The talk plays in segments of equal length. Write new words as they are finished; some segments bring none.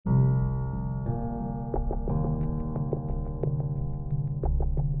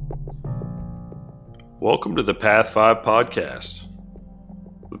Welcome to the Path 5 podcast.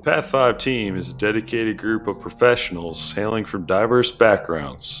 The Path 5 team is a dedicated group of professionals hailing from diverse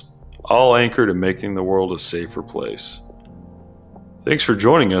backgrounds, all anchored in making the world a safer place. Thanks for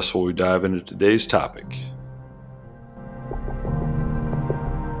joining us while we dive into today's topic.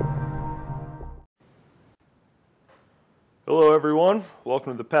 Hello everyone,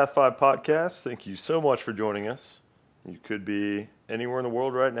 welcome to the Path 5 podcast. Thank you so much for joining us. You could be anywhere in the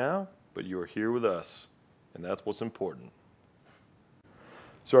world right now, but you are here with us, and that's what's important.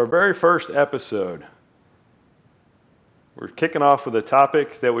 So our very first episode, we're kicking off with a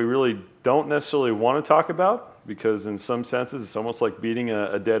topic that we really don't necessarily want to talk about, because in some senses it's almost like beating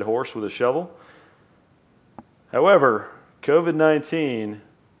a dead horse with a shovel. However, COVID-19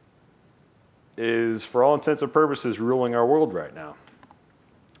 is, for all intents and purposes, ruling our world right now.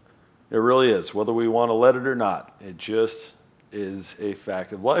 It really is, whether we want to let it or not. It just is a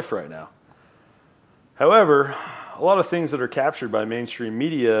fact of life right now. However, a lot of things that are captured by mainstream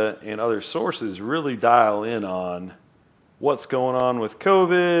media and other sources really dial in on what's going on with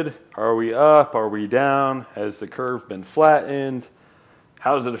COVID. Are we up? Are we down? Has the curve been flattened?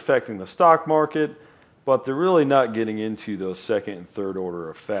 How is it affecting the stock market? But they're really not getting into those second and third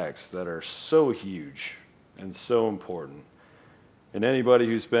order effects that are so huge and so important. And anybody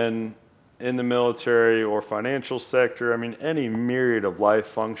who's been in the military or financial sector, any myriad of life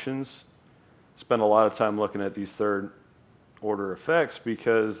functions, spend a lot of time looking at these third order effects,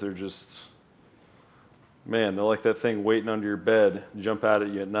 because they're just, they're like that thing waiting under your bed, jump out at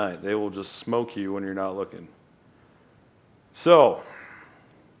you at night. They will just smoke you when you're not looking. So,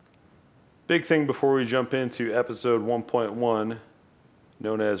 big thing before we jump into episode 1.1,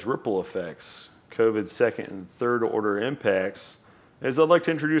 known as ripple effects, COVID's second and third order impacts, is I'd like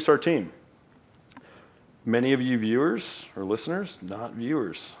to introduce our team. Many of you viewers or listeners, not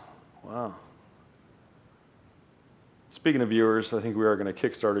viewers. Wow. Speaking of viewers, I think we are going to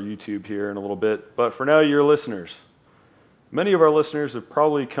kickstart our YouTube here in a little bit. But for now, you're listeners. Many of our listeners have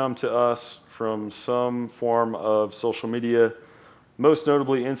probably come to us from some form of social media, most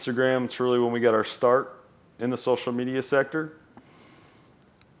notably Instagram. It's really when we got our start in the social media sector.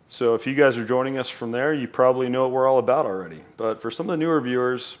 So if you guys are joining us from there, you probably know what we're all about already. But for some of the newer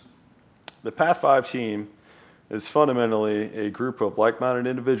viewers, the Path 5 team is fundamentally a group of like-minded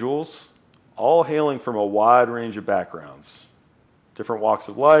individuals, all hailing from a wide range of backgrounds, different walks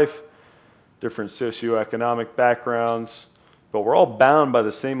of life, different socioeconomic backgrounds, but we're all bound by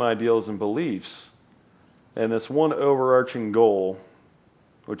the same ideals and beliefs, and this one overarching goal,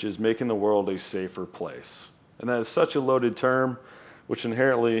 which is making the world a safer place. And that is such a loaded term, which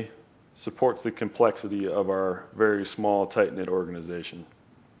inherently supports the complexity of our very small, tight-knit organization.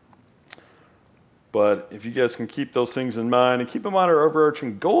 But if you guys can keep those things in mind, and keep in mind our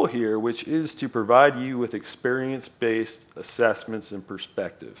overarching goal here, which is to provide you with experience-based assessments and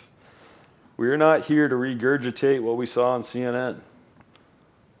perspective. We are not here to regurgitate what we saw on CNN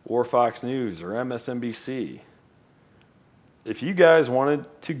or Fox News or MSNBC. If you guys wanted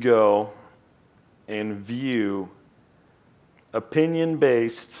to go and view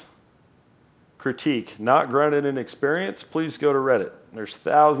opinion-based critique, not grounded in experience, please go to Reddit. There's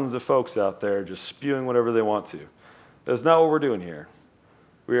thousands of folks out there just spewing whatever they want to. That's not what we're doing here.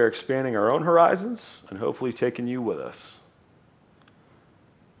 We are expanding our own horizons and hopefully taking you with us.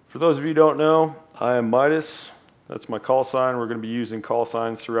 For those of you who don't know, I am Midas. That's my call sign. We're going to be using call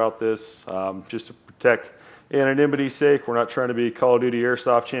signs throughout this, just to protect anonymity's sake. We're not trying to be Call of Duty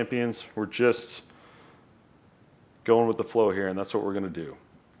Airsoft champions. We're just going with the flow here, and that's what we're going to do.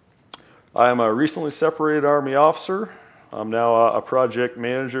 I am a recently separated Army officer. I'm now a project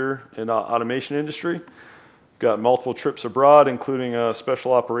manager in the automation industry. Got multiple trips abroad, including a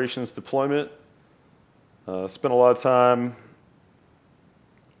special operations deployment. Spent a lot of time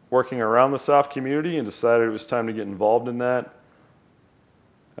working around the SOF community and decided it was time to get involved in that.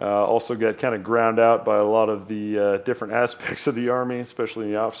 Also got kind of ground out by a lot of the different aspects of the Army, especially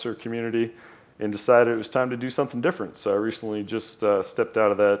in the officer community, and decided it was time to do something different. So I recently just stepped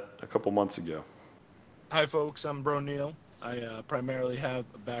out of that a couple months ago. Hi folks, I'm Bro Neil. I primarily have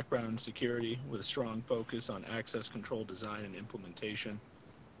a background in security with a strong focus on access control design and implementation.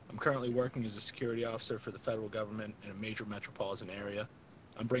 I'm currently working as a security officer for the federal government in a major metropolitan area.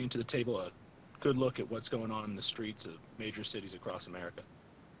 I'm bringing to the table a good look at what's going on in the streets of major cities across America.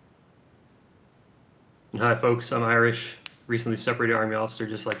 Hi folks, I'm Irish, recently separated Army officer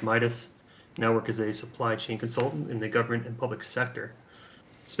just like Midas. Now work as a supply chain consultant in the government and public sector.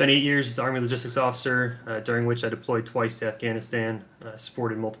 Spent 8 years as Army logistics officer, during which I deployed twice to Afghanistan,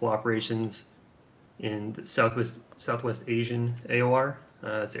 supported multiple operations in the Southwest Asian AOR,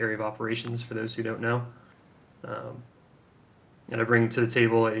 That's area of operations for those who don't know. And I bring to the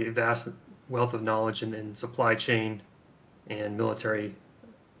table a vast wealth of knowledge in supply chain and military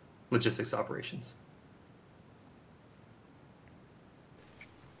logistics operations.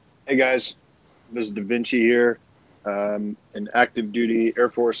 Hey guys, this is Da Vinci here, an active duty Air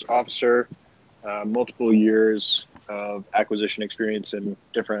Force officer, multiple years of acquisition experience in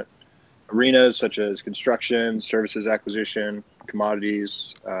different arenas such as construction, services acquisition,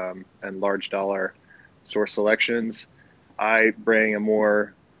 commodities, and large dollar source selections. I bring a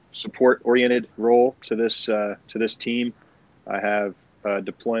more support-oriented role to this team. I have a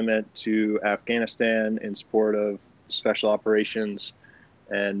deployment to Afghanistan in support of special operations,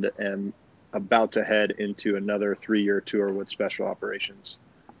 and am about to head into another 3-year tour with special operations.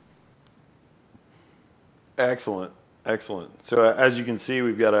 Excellent. Excellent. So as you can see,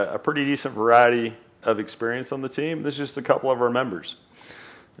 we've got a pretty decent variety of experience on the team. This is just a couple of our members.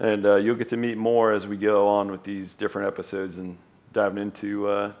 And you'll get to meet more as we go on with these different episodes and diving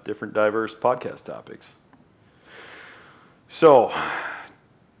into different diverse podcast topics. So,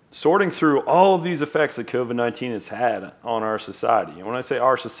 sorting through all of these effects that COVID-19 has had on our society. And when I say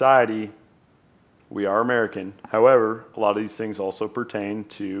our society, we are American. However, a lot of these things also pertain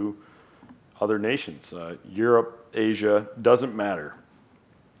to other nations. Europe, Asia, doesn't matter.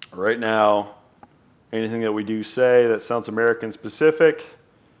 Right now, anything that we do say that sounds American specific,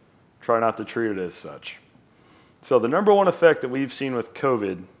 try not to treat it as such. So the number one effect that we've seen with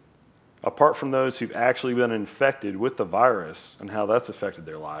COVID, apart from those who've actually been infected with the virus and how that's affected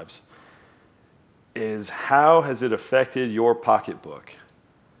their lives, is how has it affected your pocketbook?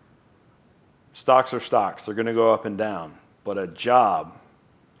 Stocks are stocks. They're going to go up and down. But a job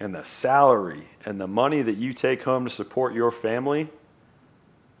and the salary and the money that you take home to support your family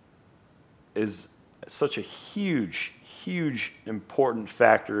is such a huge, huge important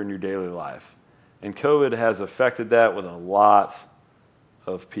factor in your daily life. And COVID has affected that with a lot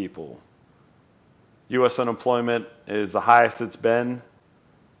of people. U.S. unemployment is the highest it's been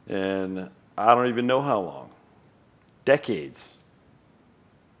in I don't even know how long. Decades.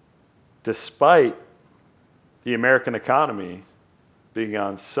 Despite the American economy being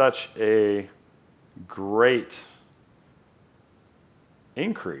on such a great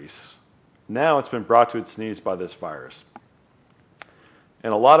increase, now it's been brought to its knees by this virus.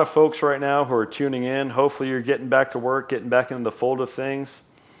 And a lot of folks right now who are tuning in, hopefully you're getting back to work, getting back into the fold of things.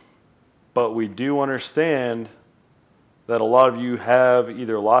 But we do understand that a lot of you have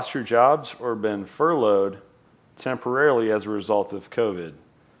either lost your jobs or been furloughed temporarily as a result of COVID.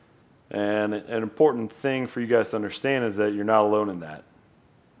 And an important thing for you guys to understand is that you're not alone in that.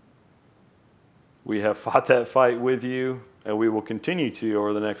 We have fought that fight with you, and we will continue to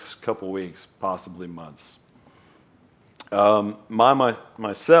over the next couple of weeks, possibly months.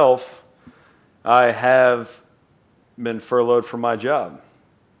 Myself, I have been furloughed from my job.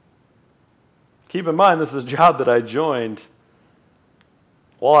 Keep in mind, this is a job that I joined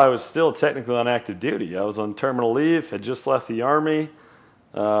while I was still technically on active duty. I was on terminal leave, had just left the Army.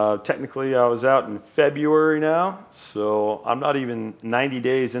 Technically, I was out in February now, so I'm not even 90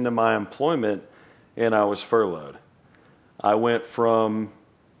 days into my employment, and I was furloughed. I went from,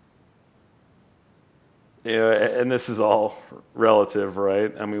 and this is all relative,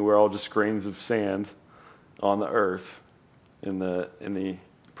 right? I mean, we're all just grains of sand on the earth in the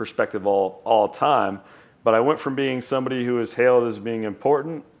perspective all time. But I went from being somebody who is hailed as being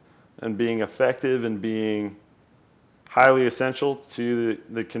important and being effective and being highly essential to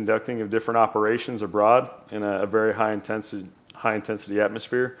the conducting of different operations abroad in a very high intensity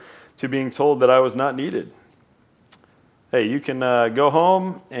atmosphere, to being told that I was not needed. Hey, you can go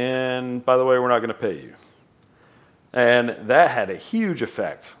home, and by the way, we're not going to pay you. And that had a huge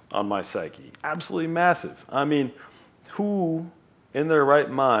effect on my psyche, absolutely massive. I mean, who in their right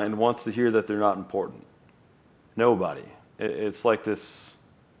mind wants to hear that they're not important? Nobody. It's like this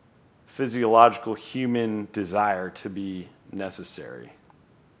physiological human desire to be necessary,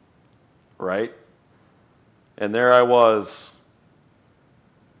 right? And there I was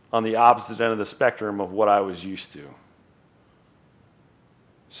on the opposite end of the spectrum of what I was used to.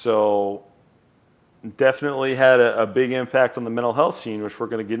 So definitely had a big impact on the mental health scene, which we're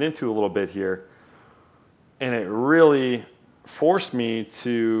going to get into a little bit here. And it really forced me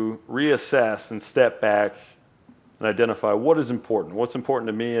to reassess and step back and identify what is important. What's important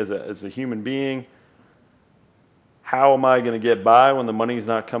to me as a human being? How am I going to get by when the money's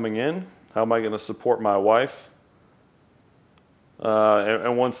not coming in? How am I going to support my wife?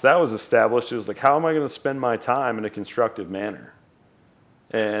 And once that was established, it was like, how am I going to spend my time in a constructive manner?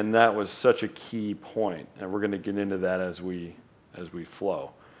 And that was such a key point, and we're going to get into that as we as we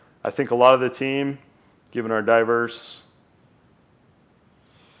flow. I think a lot of the team, given our diverse,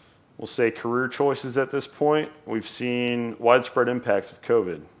 we'll say, career choices at this point, we've seen widespread impacts of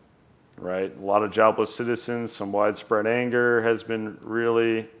COVID, right? A lot of jobless citizens, some widespread anger has been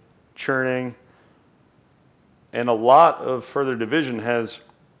really churning, and a lot of further division has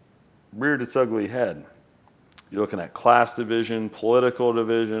reared its ugly head. You're looking at class division, political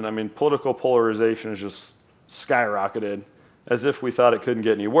division. I mean, political polarization has just skyrocketed, as if we thought it couldn't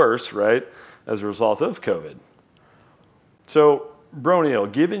get any worse, right, as a result of COVID. So, Bro Neil,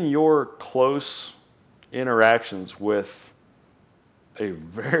 given your close interactions with a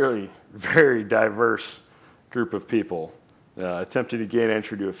very, very diverse group of people attempting to gain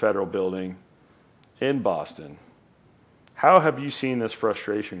entry to a federal building in Boston, how have you seen this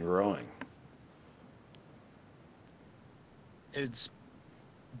frustration growing? It's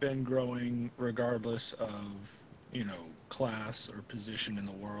been growing regardless of, class or position in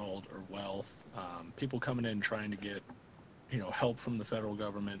the world or wealth. People coming in trying to get, help from the federal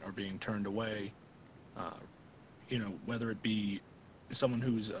government are being turned away. Whether it be someone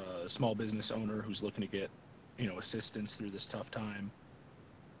who's a small business owner who's looking to get, assistance through this tough time,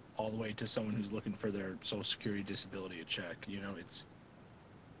 all the way to someone who's looking for their Social Security disability check.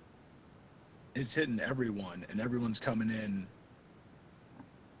 It's hitting everyone, and everyone's coming in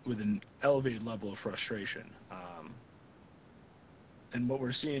with an elevated level of frustration. And what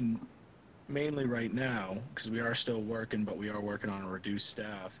we're seeing mainly right now, because we are still working, but we are working on a reduced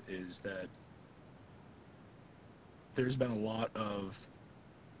staff, is that there's been a lot of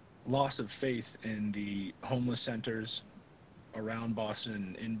loss of faith in the homeless centers around Boston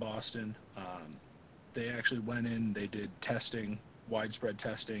and in Boston. They actually went in, they did testing, widespread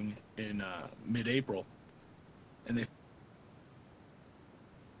testing in mid-April, and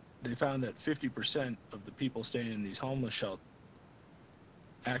they found that 50% of the people staying in these homeless shelters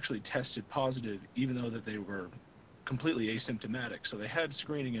actually tested positive, even though that they were completely asymptomatic. So they had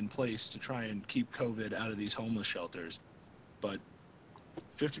screening in place to try and keep COVID out of these homeless shelters, but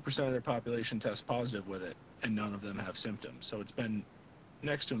 50% of their population test positive with it, and none of them have symptoms. So it's been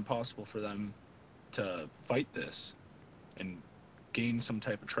next to impossible for them to fight this and gain some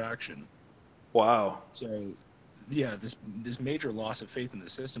type of traction. Wow. So yeah, this major loss of faith in the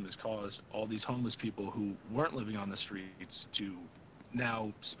system has caused all these homeless people who weren't living on the streets to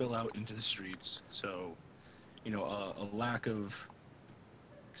now spill out into the streets. So, a lack of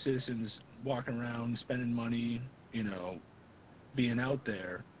citizens walking around, spending money, being out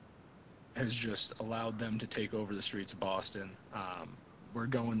there has just allowed them to take over the streets of Boston. We're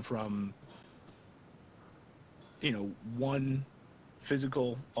going from, one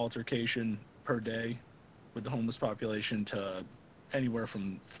physical altercation per day with the homeless population to anywhere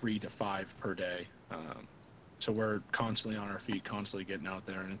from 3 to 5 per day. So we're constantly on our feet, constantly getting out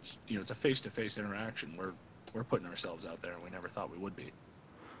there, and it's a face-to-face interaction. We're putting ourselves out there, and we never thought we would be.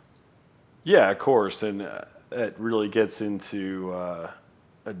 Yeah, of course, and it really gets into a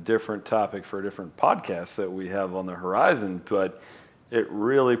different topic for a different podcast that we have on the horizon, but it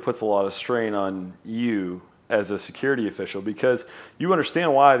really puts a lot of strain on you as a security official, because you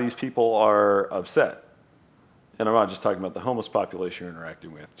understand why these people are upset. And I'm not just talking about the homeless population you're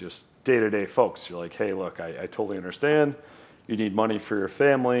interacting with, just day-to-day folks. You're like, hey, look, I totally understand. You need money for your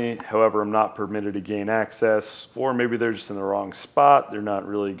family. However, I'm not permitted to gain access. Or maybe they're just in the wrong spot. They're not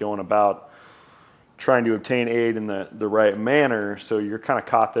really going about trying to obtain aid in the right manner. So you're kind of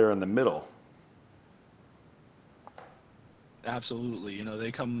caught there in the middle. Absolutely.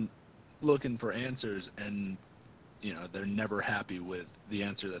 They come looking for answers, and, they're never happy with the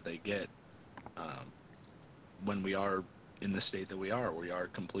answer that they get. When we are in the state that we are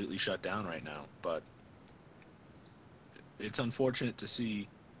completely shut down right now. But it's unfortunate to see,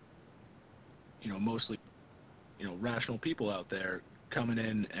 mostly, rational people out there coming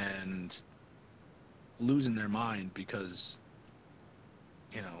in and losing their mind because,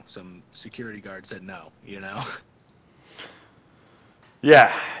 some security guard said no,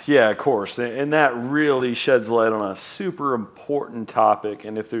 Yeah, of course. And that really sheds light on a super important topic.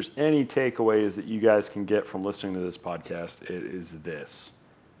 And if there's any takeaways that you guys can get from listening to this podcast, it is this.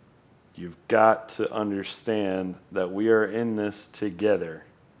 You've got to understand that we are in this together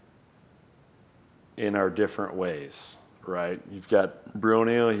in our different ways, right? You've got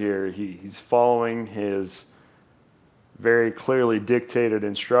Brunel here. He's following his very clearly dictated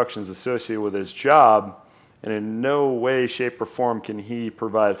instructions associated with his job, and in no way, shape, or form can he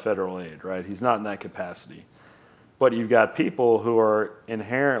provide federal aid, right? He's not in that capacity. But you've got people who are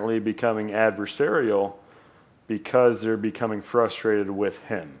inherently becoming adversarial because they're becoming frustrated with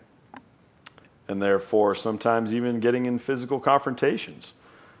him. and therefore sometimes even getting in physical confrontations.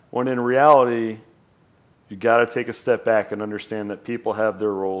 When in reality, you got to take a step back and understand that people have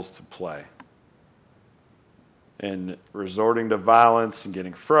their roles to play. And resorting to violence and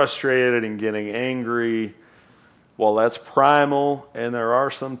getting frustrated and getting angry, while that's primal and there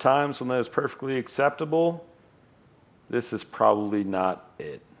are some times when that is perfectly acceptable, this is probably not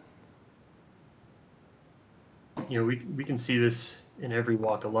it. We can see this in every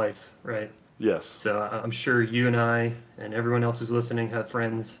walk of life, right? Yes. So I'm sure you and I and everyone else who's listening have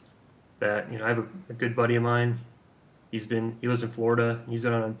friends that, I have a good buddy of mine. He lives in Florida. He's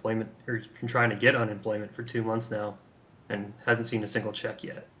been on unemployment, or he's been trying to get unemployment for 2 months now, and hasn't seen a single check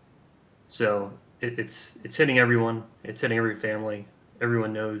yet. So it's hitting everyone. It's hitting every family.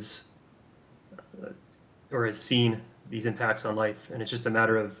 Everyone knows or has seen these impacts on life, and it's just a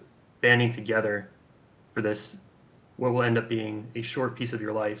matter of banding together for this, what will end up being a short piece of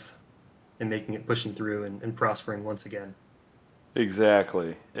your life, and making it, pushing through and prospering once again.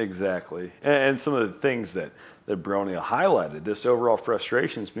 Exactly. And some of the things that Bronia highlighted, this overall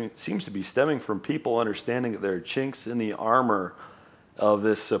frustration seems to be stemming from people understanding that there are chinks in the armor of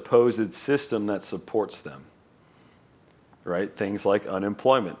this supposed system that supports them. Right? Things like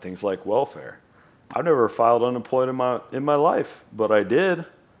unemployment, things like welfare. I've never filed unemployment in my life, but I did.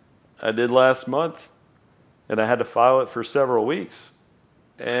 I did last month, and I had to file it for several weeks.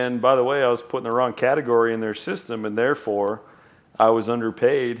 And by the way, I was put in the wrong category in their system, and therefore I was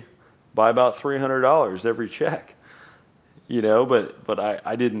underpaid by about $300 every check. But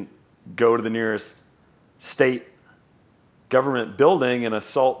I didn't go to the nearest state government building and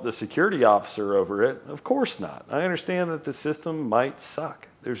assault the security officer over it. Of course not. I understand that the system might suck.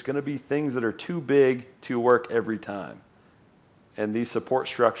 There's going to be things that are too big to work every time. And these support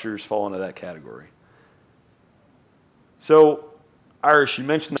structures fall into that category. So, Irish, you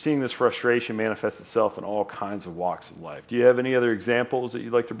mentioned seeing this frustration manifest itself in all kinds of walks of life. Do you have any other examples that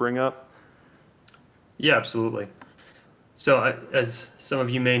you'd like to bring up? Yeah, absolutely. So as some of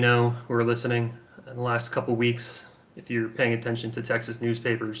you may know who are listening, in the last couple weeks, if you're paying attention to Texas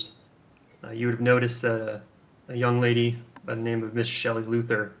newspapers, you would have noticed that a young lady by the name of Miss Shelley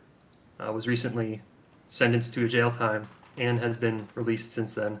Luther was recently sentenced to a jail time and has been released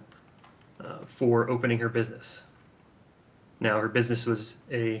since then for opening her business. Now, her business was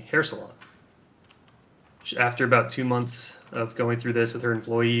a hair salon. After about 2 months of going through this with her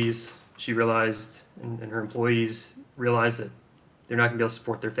employees, she realized, and her employees realized, that they're not going to be able to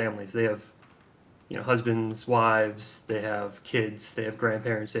support their families. They have, husbands, wives, they have kids, they have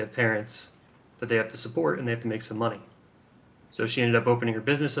grandparents, they have parents that they have to support, and they have to make some money. So she ended up opening her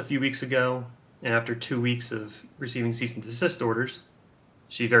business a few weeks ago, and after 2 weeks of receiving cease and desist orders,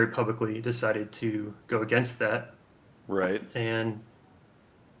 she very publicly decided to go against that. Right. And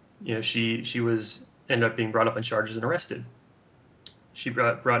she ended up being brought up on charges and arrested. She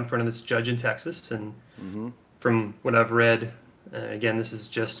brought in front of this judge in Texas, and from what I've read, again, this is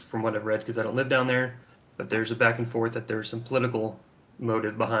just from what I've read because I don't live down there, but there's a back and forth that there's some political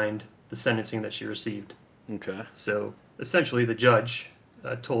motive behind the sentencing that she received. Okay. So essentially, the judge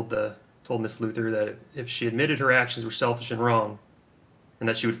told Miss Luther that if she admitted her actions were selfish and wrong, and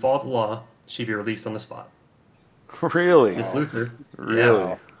that she would follow the law, she'd be released on the spot. Really? Miss Luther. Really?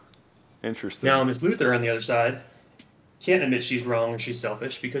 Yeah. Interesting. Now, Miss Luther, on the other side, can't admit she's wrong or she's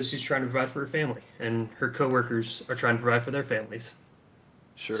selfish because she's trying to provide for her family, and her coworkers are trying to provide for their families.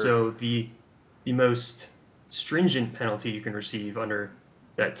 Sure. So the most stringent penalty you can receive under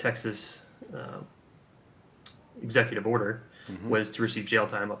that Texas executive order was to receive jail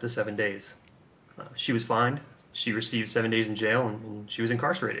time up to 7 days. She was fined. She received 7 days in jail, and she was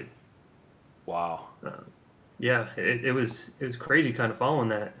incarcerated. Wow. Yeah, it was crazy kind of following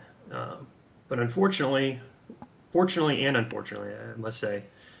that. But fortunately and unfortunately, I must say,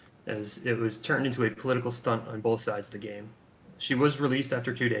 as it was turned into a political stunt on both sides of the game. She was released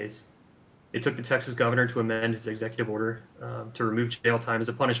after 2 days. It took the Texas governor to amend his executive order to remove jail time as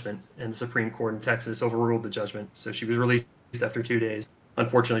a punishment, and the Supreme Court in Texas overruled the judgment. So she was released after 2 days.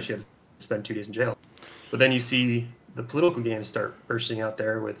 Unfortunately, she had to spend 2 days in jail. But then you see the political games start bursting out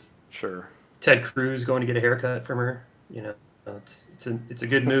there with Ted Cruz going to get a haircut from her. It's a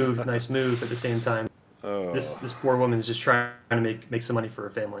good move, nice move. At the same time, this poor woman is just trying to make some money for her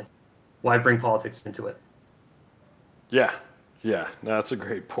family. Why bring politics into it? Yeah, no, that's a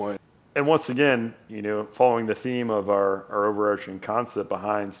great point. And once again, following the theme of our overarching concept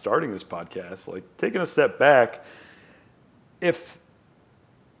behind starting this podcast, like taking a step back, if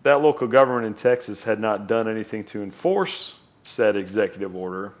that local government in Texas had not done anything to enforce said executive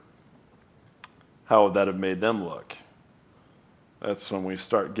order, how would that have made them look? That's when we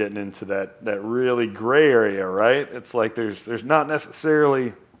start getting into that really gray area, right? It's like there's not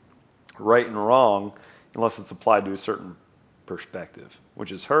necessarily right and wrong unless it's applied to a certain perspective,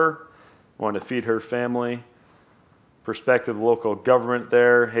 which is her wanting to feed her family. Perspective of local government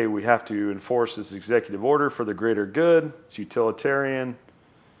there, hey, we have to enforce this executive order for the greater good. It's utilitarian.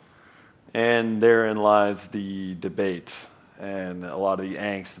 And therein lies the debate and a lot of the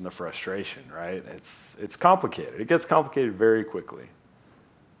angst and the frustration, right? It's complicated. It gets complicated very quickly.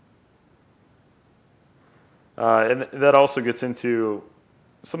 And that also gets into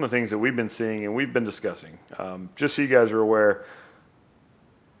some of the things that we've been seeing and we've been discussing. Just so you guys are aware,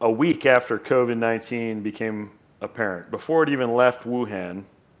 a week after COVID-19 became apparent, before it even left Wuhan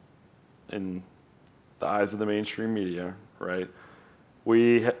in the eyes of the mainstream media, right?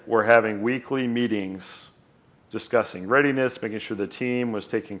 We were having weekly meetings discussing readiness, making sure the team was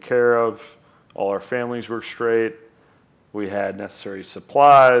taken care of, all our families were straight, we had necessary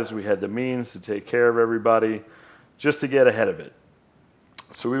supplies, we had the means to take care of everybody, just to get ahead of it.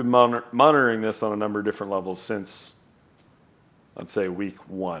 So we've been monitoring this on a number of different levels since, let's say, week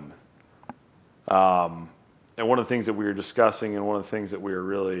one. And one of the things that we were discussing and one of the things that we were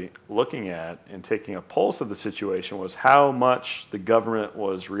really looking at and taking a pulse of the situation was how much the government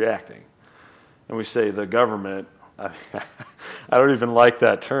was reacting. And we say the government, I don't even like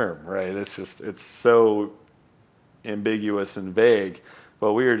that term, right? It's so ambiguous and vague.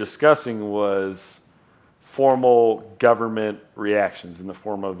 What we were discussing was formal government reactions in the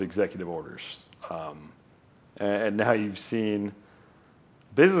form of executive orders. And now you've seen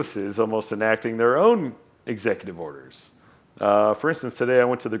businesses almost enacting their own executive orders. For instance, today I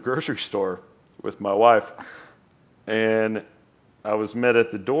went to the grocery store with my wife, and I was met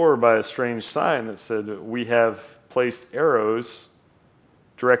at the door by a strange sign that said, we have placed arrows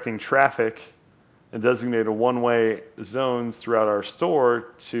directing traffic and designated one-way zones throughout our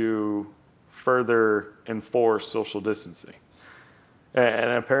store to further enforce social distancing.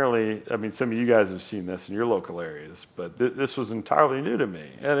 And apparently, I mean, some of you guys have seen this in your local areas, but this was entirely new to me,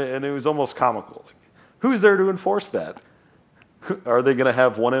 and it was almost comical. Who's there to enforce that? Are they going to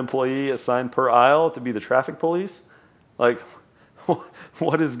have one employee assigned per aisle to be the traffic police? Like,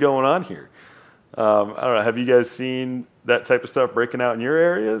 what is going on here? I don't know. Have you guys seen that type of stuff breaking out in your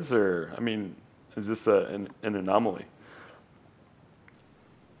areas, or I mean, is this an anomaly?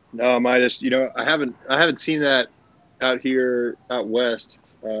 No, I haven't seen that out here out west,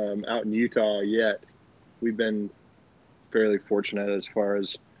 out in Utah yet. We've been fairly fortunate as far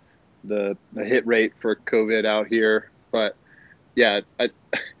as the hit rate for COVID out here, but yeah,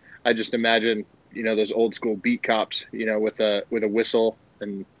 I just imagine those old school beat cops, with a whistle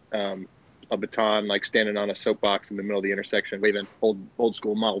and a baton, like standing on a soapbox in the middle of the intersection, waving old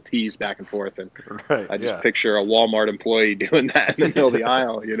school Model Ts back and forth, and right, I just picture a Walmart employee doing that in the middle of the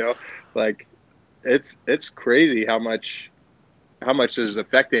aisle. Like it's crazy how much this is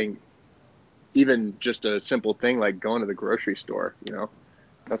affecting even just a simple thing like going to the grocery store.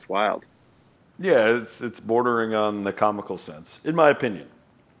 That's wild. Yeah, it's bordering on the comical sense, in my opinion.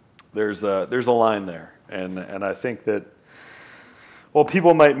 There's a line there, and I think that, well,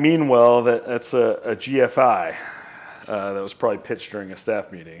 people might mean well. That's a GFI that was probably pitched during a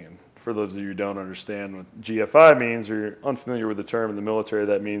staff meeting. And for those of you who don't understand what GFI means, or you're unfamiliar with the term in the military,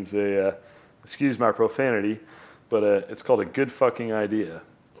 that means excuse my profanity, but it's called a good fucking idea,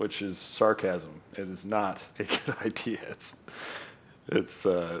 which is sarcasm. It is not a good idea. It's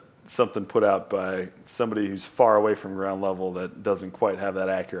something put out by somebody who's far away from ground level that doesn't quite have that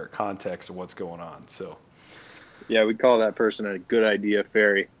accurate context of what's going on. So, yeah, we call that person a good idea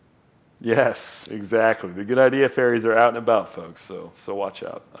fairy. Yes, exactly. The good idea fairies are out and about, folks. So watch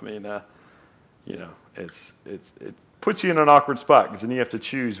out. I mean, it puts you in an awkward spot because then you have to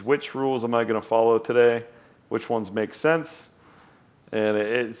choose which rules am I going to follow today, which ones make sense, and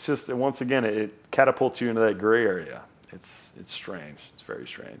it's just, and once again, it catapults you into that gray area. It's strange. It's very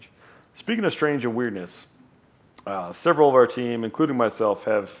strange. Speaking of strange and weirdness, several of our team, including myself,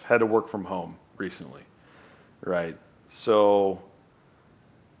 have had to work from home recently, right? So,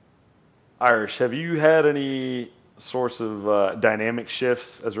 Irish, have you had any sorts of dynamic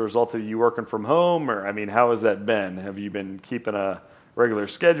shifts as a result of you working from home? Or, I mean, how has that been? Have you been keeping a regular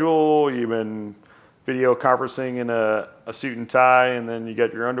schedule? You've been video conferencing in a suit and tie, and then you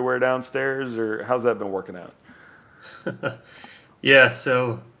got your underwear downstairs? Or how's that been working out? Yeah,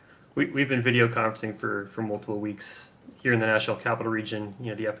 so we've been video conferencing for multiple weeks here in the National Capital Region,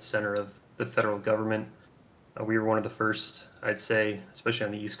 the epicenter of the federal government. We were one of the first, I'd say, especially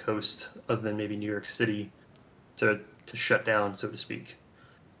on the East Coast, other than maybe New York City, to shut down, so to speak.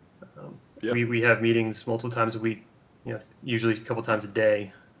 We have meetings multiple times a week usually a couple times a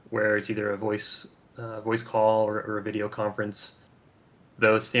day, where it's either a voice call or a video conference.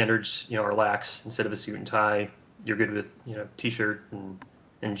 Those standards, are lax. Instead of a suit and tie, you're good with, t-shirt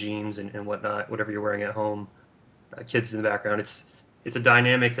and jeans and whatnot, whatever you're wearing at home. Kids in the background. It's a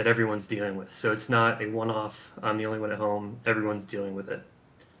dynamic that everyone's dealing with. So it's not a one-off, I'm the only one at home. Everyone's dealing with it.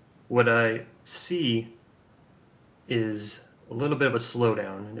 What I see is a little bit of a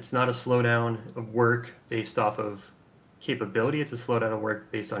slowdown, and it's not a slowdown of work based off of capability. It's a slowdown of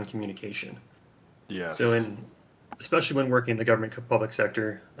work based on communication. Yes. So especially when working in the government public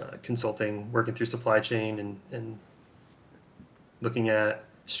sector, consulting, working through supply chain and looking at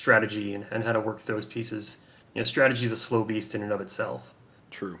strategy and how to work those pieces. Strategy is a slow beast in and of itself.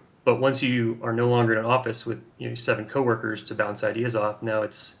 True. But once you are no longer in an office with 7 coworkers to bounce ideas off, now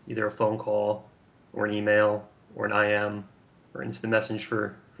it's either a phone call or an email or an IM or instant message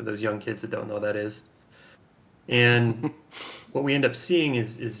for those young kids that don't know what that is. And what we end up seeing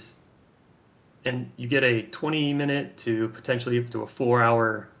is and you get a 20-minute to potentially up to a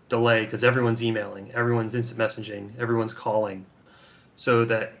 4-hour delay because everyone's emailing, everyone's instant messaging, everyone's calling. So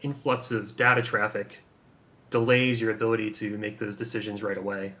that influx of data traffic delays your ability to make those decisions right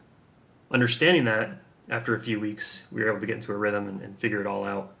away. Understanding that, after a few weeks, we were able to get into a rhythm and figure it all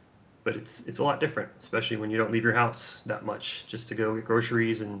out. But it's a lot different, especially when you don't leave your house that much just to go get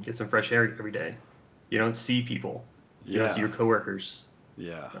groceries and get some fresh air every day. You don't see people. You don't see your coworkers.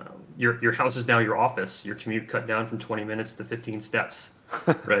 Yeah. Your house is now your office. Your commute cut down from 20 minutes to 15 steps,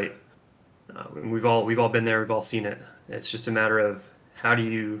 right? And we've all been there. We've all seen it. It's just a matter of how do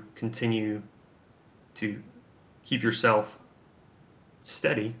you continue to keep yourself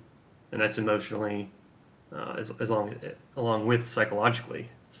steady, and that's emotionally, along with psychologically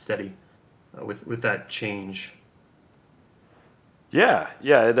steady, with that change. Yeah.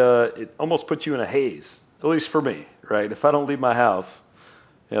 It almost puts you in a haze, at least for me, right? If I don't leave my house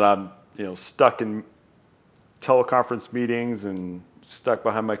and I'm stuck in teleconference meetings and stuck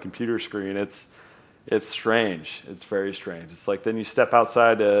behind my computer screen, it's strange. It's very strange. It's like then you step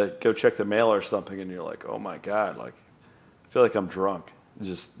outside to go check the mail or something, and you're like, oh my God, like I feel like I'm drunk.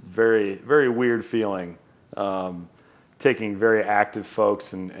 Just very, very weird feeling. Taking very active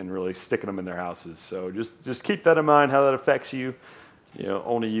folks and really sticking them in their houses. So just keep that in mind, how that affects you.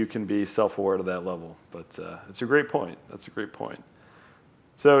 Only you can be self-aware to that level. But it's a great point. That's a great point.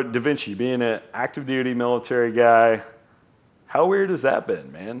 So Da Vinci, being an active duty military guy, how weird has that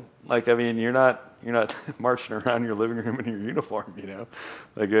been, man? Like, I mean, you're not marching around your living room in your uniform,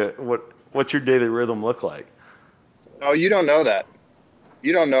 Like, what's your daily rhythm look like? Oh, you don't know that.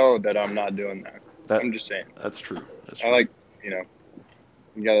 You don't know that I'm not doing that. I'm just saying. That's true. I like, you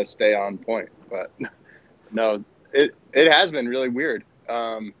gotta stay on point. But no, it has been really weird.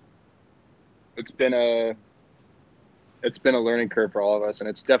 It's been a learning curve for all of us, and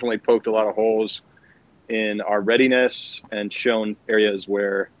it's definitely poked a lot of holes in our readiness and shown areas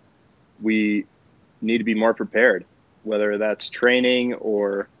where we need to be more prepared, whether that's training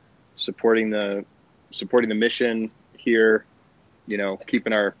or supporting the mission here,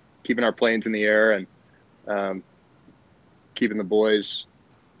 keeping our planes in the air and keeping the boys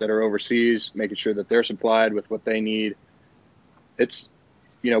that are overseas, making sure that they're supplied with what they need. It's,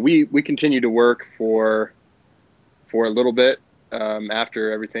 we continue to work for a little bit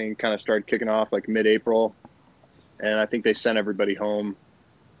after everything kind of started kicking off, like mid-April, and I think they sent everybody home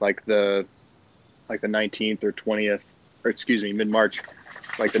like the 19th or 20th, or excuse me, mid-March,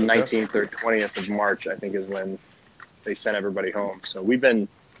 like the 19th or 20th of March, I think is when they sent everybody home. So we've been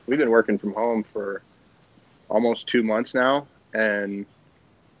working from home for almost 2 months now, and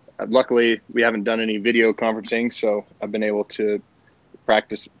luckily we haven't done any video conferencing, so I've been able to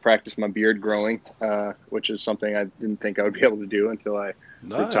practice my beard growing, which is something I didn't think I would be able to do until I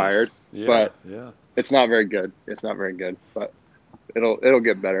retired. Yeah, but yeah. It's not very good. But it'll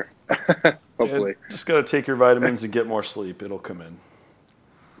get better. Hopefully. Yeah, just gotta take your vitamins and get more sleep. It'll come in.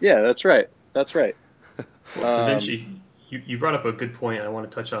 Yeah, that's right. Well, Da Vinci, you brought up a good point I want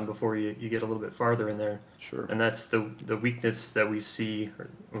to touch on before you get a little bit farther in there. Sure. And that's the weakness that we see, or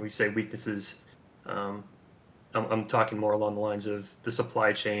when we say weaknesses, I'm talking more along the lines of the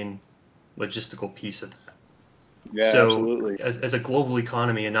supply chain logistical piece of that. Yeah, so absolutely. As a global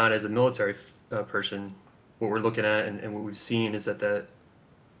economy and not as a military person, what we're looking at and what we've seen is that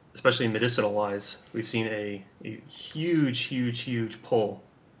especially medicinal wise, we've seen a huge pull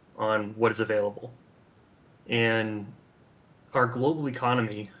on what is available. And our global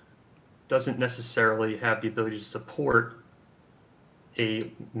economy doesn't necessarily have the ability to support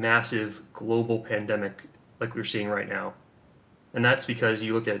a massive global pandemic like we're seeing right now. And that's because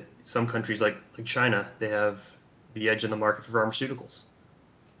you look at some countries like China, they have the edge in the market for pharmaceuticals.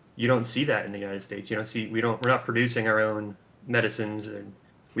 You don't see that in the United States. We're not producing our own medicines, and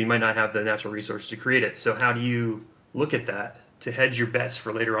we might not have the natural resources to create it. So how do you look at that to hedge your bets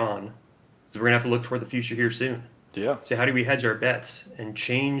for later on? Because we're gonna have to look toward the future here soon. Yeah. So how do we hedge our bets and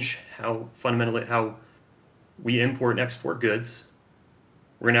change how we import and export goods?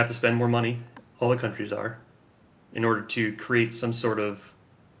 We're gonna have to spend more money, all the countries are, in order to create some sort of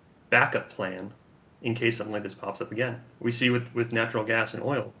backup plan in case something like this pops up again. We see with natural gas and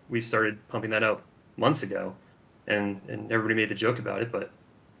oil, we started pumping that out months ago, and everybody made the joke about it, but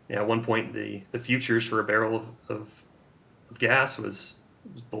at one point the futures for a barrel of gas was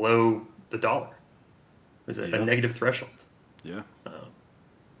below the dollar. It was a negative threshold. Yeah.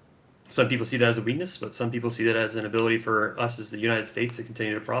 Some people see that as a weakness, but some people see that as an ability for us as the United States to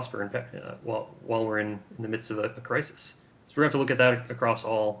continue to prosper while we're in the midst of a crisis. So we have to look at that across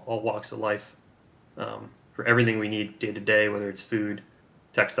all walks of life, for everything we need day to day, whether it's food,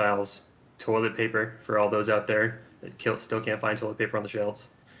 textiles, toilet paper for all those out there that still can't find toilet paper on the shelves,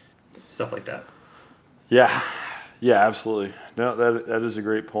 stuff like that. Yeah, absolutely. No, that is a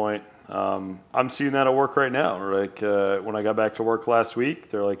great point. I'm seeing that at work right now. Like when I got back to work last week,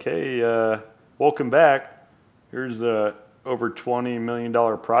 they're like, "Hey, welcome back. Here's a over $20 million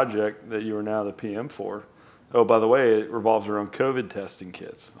project that you are now the PM for. Oh, by the way, it revolves around COVID testing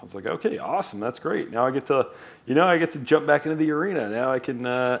kits." I was like, "Okay, awesome. That's great. Now I get to jump back into the arena. Now I can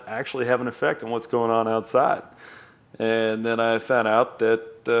actually have an effect on what's going on outside." And then I found out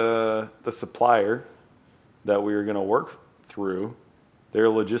that the supplier that we were going to work through, their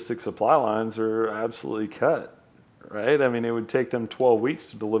logistics supply lines are absolutely cut, right? I mean, it would take them 12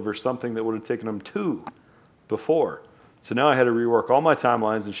 weeks to deliver something that would have taken them 2 before. So now I had to rework all my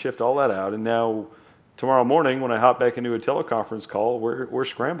timelines and shift all that out. And now tomorrow morning when I hop back into a teleconference call, we're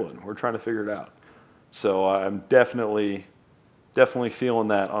scrambling. We're trying to figure it out. So I'm definitely feeling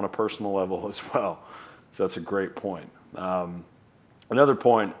that on a personal level as well. So that's a great point. Another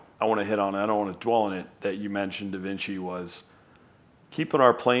point I want to hit on, I don't want to dwell on it, that you mentioned, Da Vinci, was keeping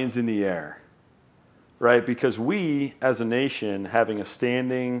our planes in the air, right? Because we, as a nation, having a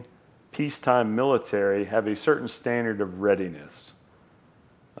standing peacetime military, have a certain standard of readiness.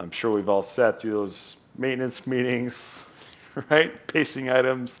 I'm sure we've all sat through those maintenance meetings, right? Pacing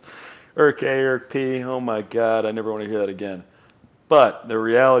items, ERC A, ERC P. Oh my God, I never want to hear that again. But the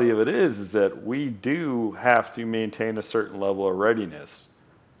reality of it is that we do have to maintain a certain level of readiness.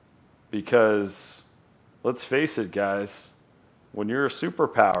 Because, let's face it, guys, when you're a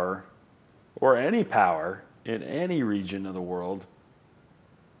superpower, or any power in any region of the world,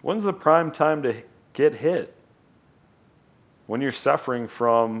 when's the prime time to get hit? When you're suffering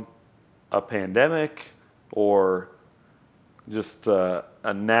from a pandemic or just a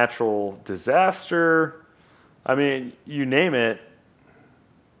natural disaster. I mean, you name it,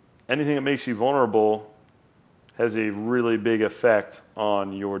 anything that makes you vulnerable has a really big effect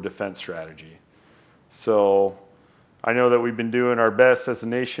on your defense strategy. So I know that we've been doing our best as a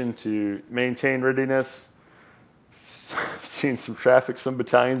nation to maintain readiness. I've seen some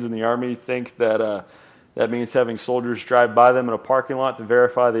battalions in the Army think that that means having soldiers drive by them in a parking lot to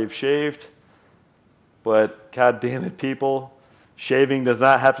verify they've shaved. But God damn it, people, shaving does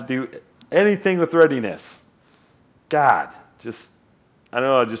not have to do anything with readiness. God, I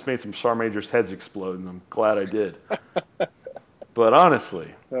know I just made some Sergeant Majors' heads explode, and I'm glad I did. But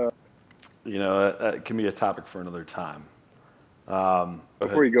honestly, that can be a topic for another time.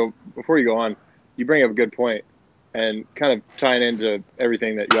 Before you go on, you bring up a good point, and kind of tying into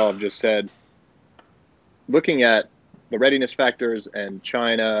everything that y'all have just said. Looking at the readiness factors and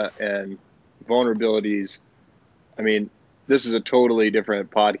China and vulnerabilities, I mean, this is a totally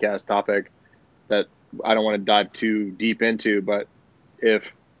different podcast topic that I don't want to dive too deep into, but if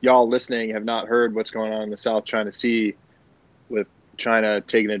y'all listening have not heard what's going on in the South China Sea with China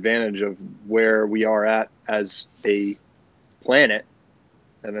taking advantage of where we are at as a planet,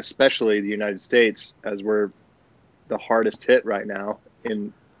 and especially the United States, as we're the hardest hit right now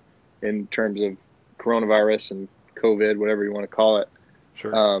in terms of coronavirus and COVID, whatever you want to call it.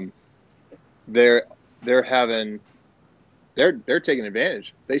 Sure. They're taking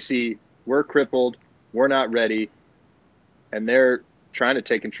advantage. They see we're crippled, we're not ready, and they're trying to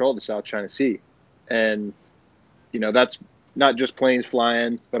take control of the South China Sea. And that's not just planes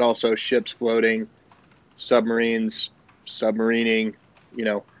flying, but also ships floating, submarines, submarining.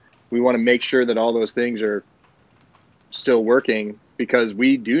 We want to make sure that all those things are still working, because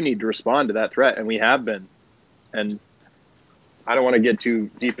we do need to respond to that threat, and we have been. And I don't want to get too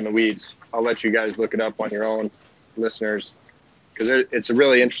deep in the weeds. I'll let you guys look it up on your own, listeners, because it's a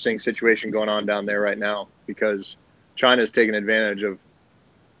really interesting situation going on down there right now, because China's taken advantage of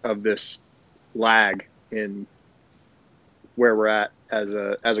this lag in where we're at as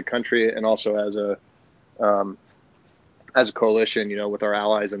a country, and also as a coalition, with our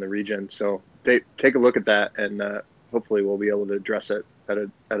allies in the region. So take a look at that, and hopefully we'll be able to address it at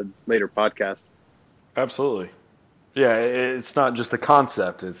a later podcast. Absolutely. Yeah, it's not just a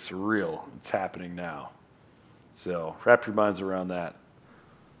concept, it's real. It's happening now. So wrap your minds around that.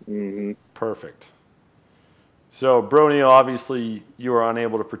 Mm-hmm. Perfect. So, Bronio, obviously you were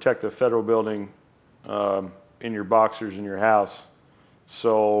unable to protect the federal building in your boxers in your house.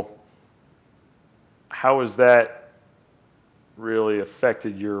 So how has that really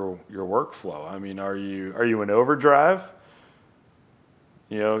affected your workflow? I mean, are you in overdrive?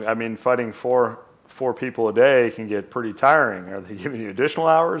 Fighting four people a day can get pretty tiring. Are they giving you additional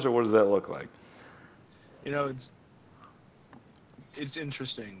hours, or what does that look like? It's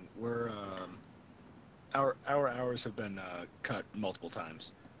interesting. We're our hours have been cut multiple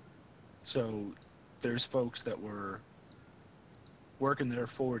times. So there's folks that were working their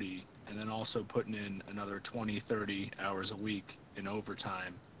 40 and then also putting in another 20, 30 hours a week in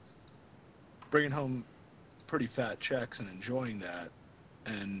overtime, bringing home pretty fat checks and enjoying that.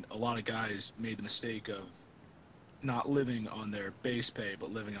 And a lot of guys made the mistake of not living on their base pay,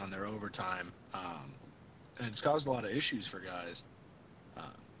 but living on their overtime. And it's caused a lot of issues for guys.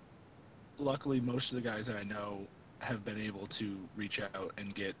 Luckily, most of the guys that I know have been able to reach out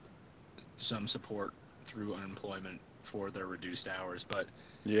and get some support through unemployment for their reduced hours. But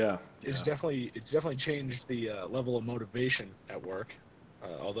it's definitely changed the level of motivation at work.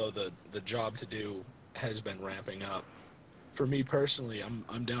 Although the job to do has been ramping up. For me personally,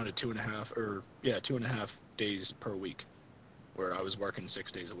 I'm down to 2.5 days per week, where I was working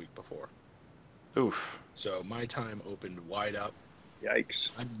 6 days a week before. Oof. So my time opened wide up. Yikes.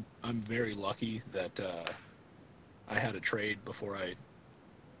 I'm very lucky that I had a trade before I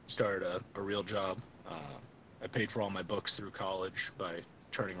started a real job. I paid for all my books through college by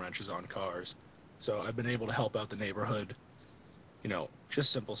turning wrenches on cars. So I've been able to help out the neighborhood,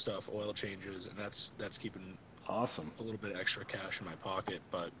 just simple stuff, oil changes, and that's keeping awesome a little bit of extra cash in my pocket.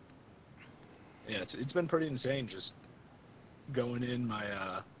 But yeah, it's been pretty insane. Just going in,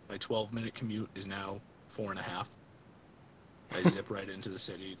 my 12-minute commute is now 4.5. I zip right into the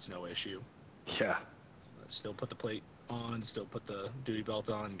city. It's no issue. Yeah. Still put the plate on, still put the duty belt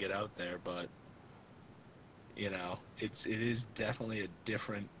on, and get out there. But it is definitely a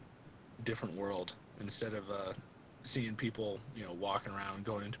different world. Instead of seeing people, walking around,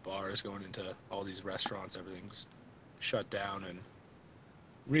 going into bars, going into all these restaurants, everything's shut down, and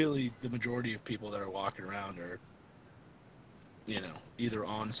really the majority of people that are walking around are, either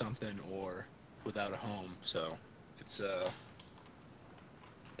on something or without a home. So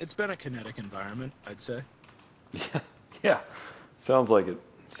it's been a kinetic environment, I'd say. Yeah. Sounds like it.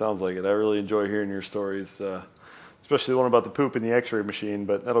 I really enjoy hearing your stories, especially the one about the poop in the X-ray machine,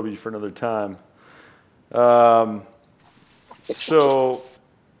 but that'll be for another time. So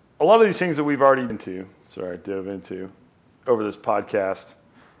a lot of these things that we've already dove into over this podcast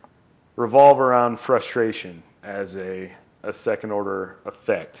revolve around frustration as a second order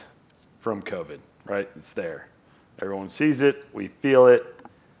effect from COVID, right? It's there. Everyone sees it. We feel it.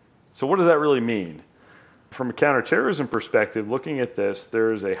 So what does that really mean? From a counterterrorism perspective, looking at this,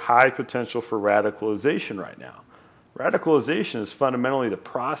 there is a high potential for radicalization right now. Radicalization is fundamentally the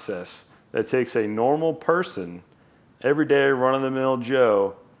process that takes a normal person, everyday run-of-the-mill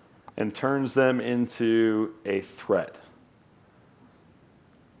Joe, and turns them into a threat.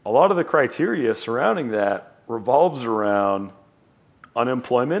 A lot of the criteria surrounding that revolves around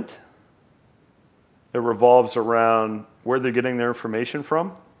unemployment. It revolves around where they're getting their information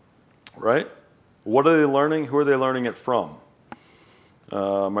from, right? What are they learning? Who are they learning it from?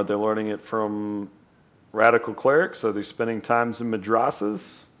 Are they learning it from radical clerics? Are they spending times in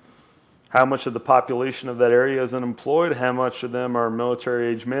madrasas? How much of the population of that area is unemployed? How much of them are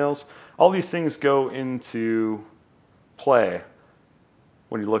military-age males? All these things go into play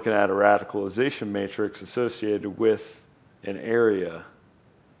when you're looking at a radicalization matrix associated with an area.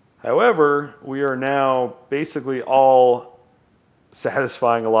 However, we are now basically all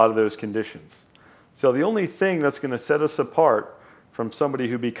satisfying a lot of those conditions. So the only thing that's going to set us apart from somebody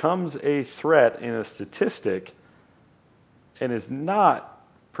who becomes a threat in a statistic and is not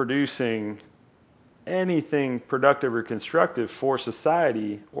producing anything productive or constructive for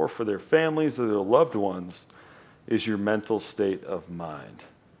society or for their families or their loved ones is your mental state of mind.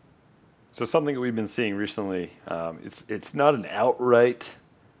 So something that we've been seeing recently, it's not an outright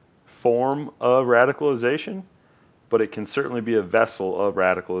form of radicalization, but it can certainly be a vessel of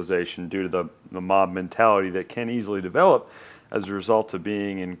radicalization due to the mob mentality that can easily develop as a result of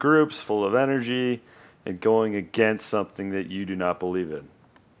being in groups full of energy and going against something that you do not believe in,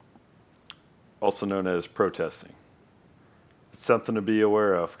 also known as protesting. It's something to be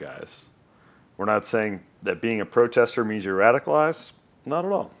aware of, guys. We're not saying that being a protester means you're radicalized, not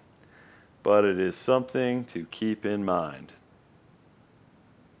at all, but it is something to keep in mind.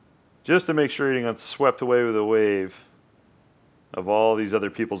 Just to make sure you don't get swept away with a wave of all these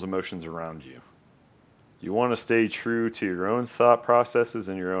other people's emotions around you. You want to stay true to your own thought processes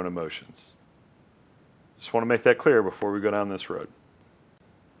and your own emotions. Just want to make that clear before we go down this road.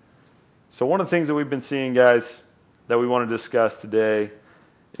 So one of the things that we've been seeing, guys, that we want to discuss today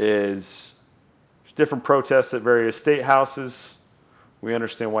is different protests at various state houses. We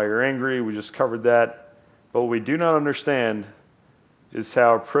understand why you're angry. We just covered that. But what we do not understand is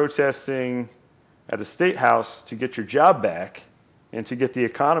how protesting at a state house to get your job back and to get the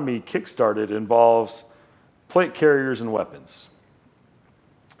economy kickstarted involves plate carriers and weapons.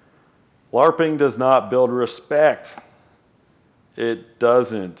 LARPing does not build respect. It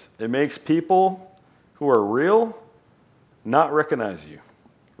doesn't. It makes people who are real not recognize you,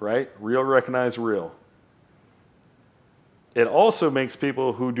 right? Real recognize real. It also makes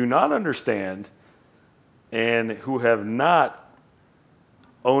people who do not understand and who have not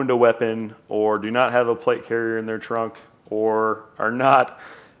owned a weapon or do not have a plate carrier in their trunk or are not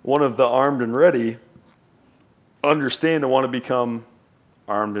one of the armed and ready understand and want to become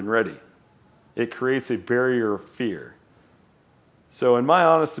armed and ready. It creates a barrier of fear. So in my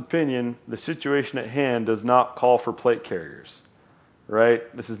honest opinion, the situation at hand does not call for plate carriers, right?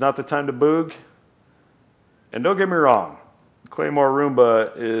 This is not the time to boog. And don't get me wrong, Claymore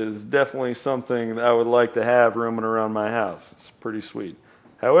Roomba is definitely something that I would like to have roaming around my house. It's pretty sweet.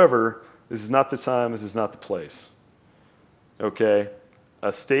 However, this is not the time, this is not the place. Okay?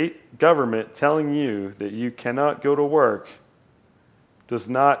 A state government telling you that you cannot go to work does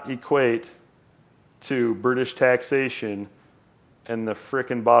not equate to British taxation and the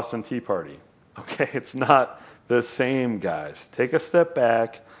frickin' Boston Tea Party. Okay? It's not the same, guys. Take a step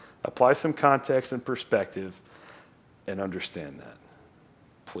back, apply some context and perspective, and understand that.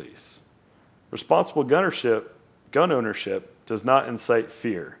 Please. Responsible gun ownership does not incite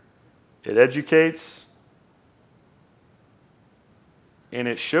fear. It educates and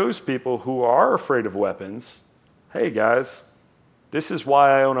it shows people who are afraid of weapons, hey guys, this is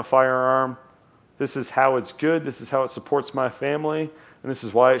why I own a firearm. This is how it's good. This is how it supports my family. And this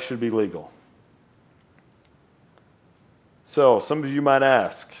is why it should be legal. So, some of you might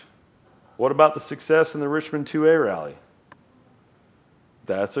ask, what about the success in the Richmond 2A rally?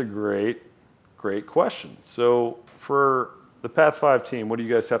 That's a great question. So, for the Path 5 team, what do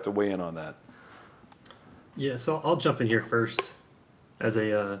you guys have to weigh in on that? Yeah, so I'll jump in here first as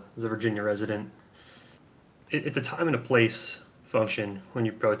a Virginia resident. It's a time and a place function when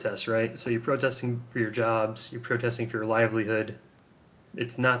you protest, right? So you're protesting for your jobs, you're protesting for your livelihood.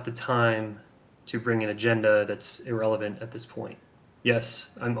 It's not the time to bring an agenda that's irrelevant at this point. Yes,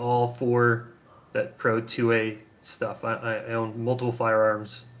 I'm all for that pro 2A stuff. I own multiple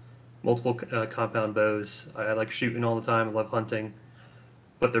firearms, multiple compound bows. I like shooting all the time. I love hunting.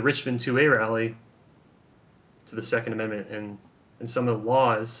 But the Richmond 2A rally to the Second Amendment and some of the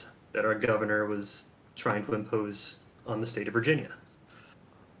laws that our governor was trying to impose on the state of Virginia.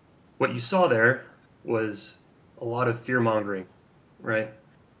 What you saw there was a lot of fear-mongering, right?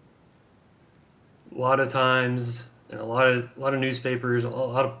 A lot of times, and a lot of newspapers, a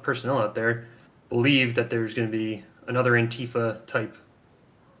lot of personnel out there believe that there's going to be another Antifa type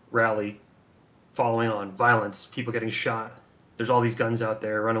rally following on, violence, people getting shot. There's all these guns out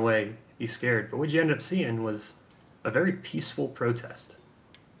there, run away, be scared. But what you ended up seeing was a very peaceful protest.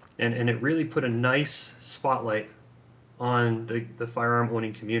 And it really put a nice spotlight on the firearm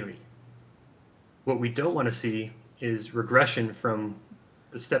owning community. What we don't want to see is regression from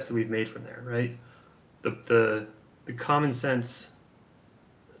the steps that we've made from there, right? The common sense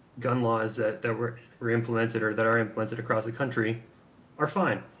gun laws that were implemented or that are implemented across the country are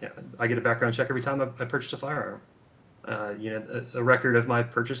fine. Yeah, I get a background check every time I purchase a firearm. A record of my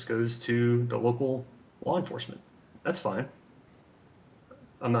purchase goes to the local law enforcement. That's fine.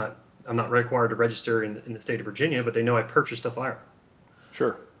 I'm not required to register in the state of Virginia, but they know I purchased a firearm.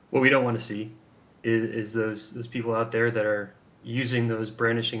 Sure. What we don't want to see is those people out there that are using those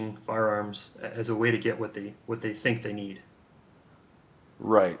brandishing firearms as a way to get what they think they need.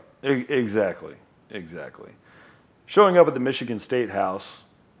 Right. Exactly. Showing up at the Michigan State House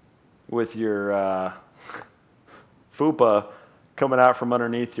with your FUPA coming out from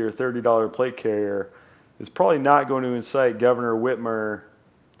underneath your $30 plate carrier is probably not going to incite Governor Whitmer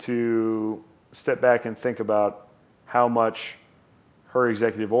to step back and think about how much her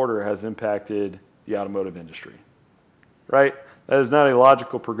executive order has impacted the automotive industry, right? That is not a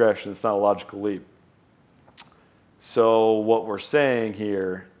logical progression. It's not a logical leap. So what we're saying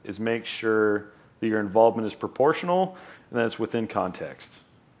here is make sure that your involvement is proportional and that it's within context.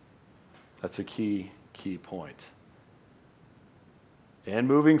 That's a key point. And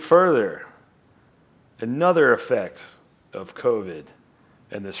moving further, another effect of COVID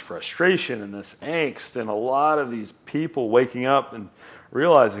and this frustration and this angst and a lot of these people waking up and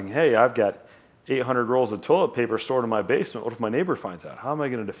realizing, hey, I've got 800 rolls of toilet paper stored in my basement. What if my neighbor finds out? How am I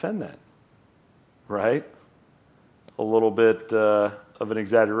going to defend that? Right? A little bit of an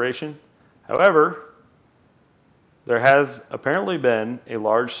exaggeration. However, there has apparently been a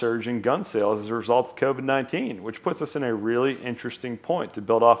large surge in gun sales as a result of COVID-19, which puts us in a really interesting point to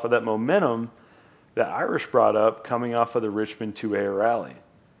build off of that momentum that Irish brought up coming off of the Richmond 2A rally.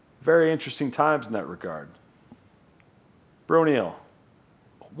 Very interesting times in that regard. Bro Neil,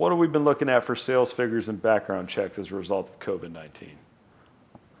 what have we been looking at for sales figures and background checks as a result of COVID-19?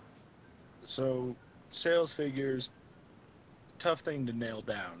 So, sales figures, tough thing to nail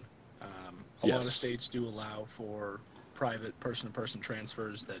down. A lot of states do allow for private person-to-person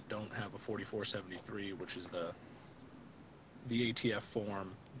transfers that don't have a 4473, which is the ATF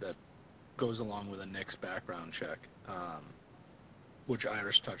form that goes along with a NICS background check, which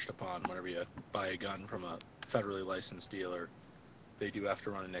Irish touched upon. Whenever you buy a gun from a federally licensed dealer, they do have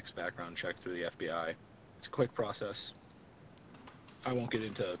to run a NICS background check through the FBI. It's a quick process. I won't get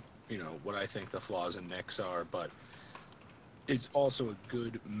into, what I think the flaws in NICS are, but it's also a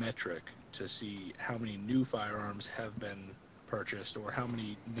good metric to see how many new firearms have been purchased or how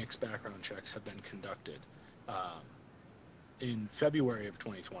many NICS background checks have been conducted. In February of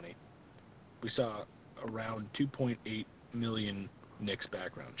 2020, we saw around 2.8 million NICS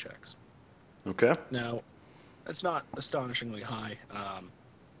background checks. Okay. Now, that's not astonishingly high.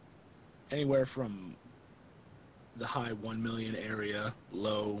 Anywhere from the high 1 million area,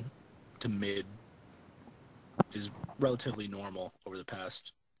 low to mid, is relatively normal over the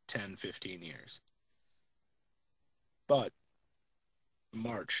past 10, 15 years. But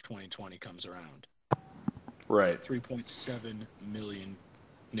March 2020 comes around. Right. 3.7 million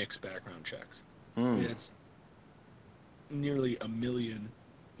NICS background checks. I mean, that's nearly a million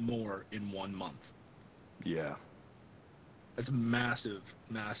more in 1 month. Yeah. That's a massive,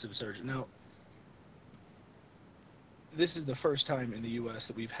 massive surge. Now, this is the first time in the U.S.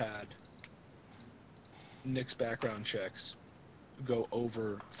 that we've had NICS background checks go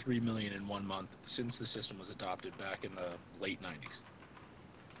over 3 million in 1 month since the system was adopted back in the late 90s.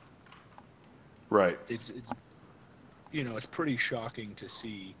 Right. It's pretty shocking to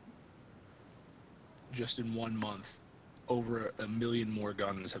see just in 1 month over 1 million more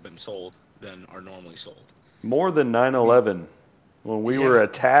guns have been sold than are normally sold. More than 9/11, when we were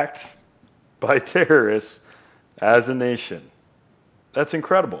attacked by terrorists as a nation. That's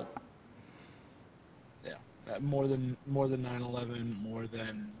incredible. Yeah, more than 9/11, more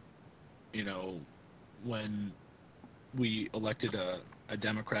than when we elected a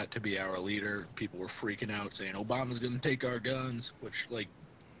Democrat to be our leader. People were freaking out saying Obama's going to take our guns, which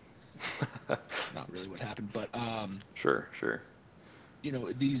it's not really what happened, but Sure.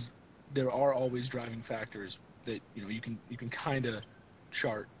 There are always driving factors that you can kind of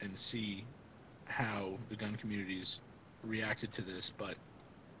chart and see how the gun communities reacted to this, but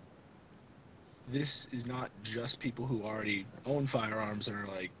this is not just people who already own firearms and are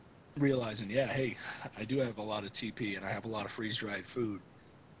realizing, yeah, hey, I do have a lot of TP and I have a lot of freeze-dried food,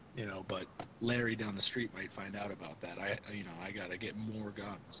 but Larry down the street might find out about that. I got to get more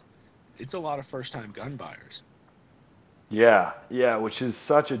guns. It's a lot of first-time gun buyers. Yeah, which is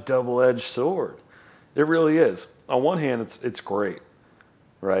such a double-edged sword. It really is. On one hand, it's great,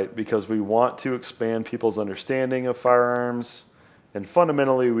 right? Because we want to expand people's understanding of firearms, and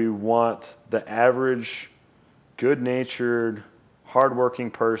fundamentally we want the average, good-natured,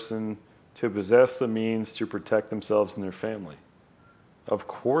 hardworking person to possess the means to protect themselves and their family. Of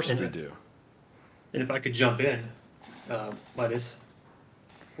course we do. And if I could jump in, Midas,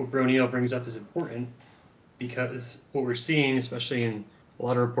 what Bro Neil brings up is important, because what we're seeing, especially in a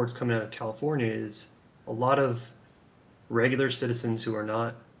lot of reports coming out of California, is a lot of regular citizens who are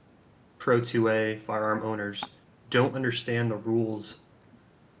not Pro 2A firearm owners don't understand the rules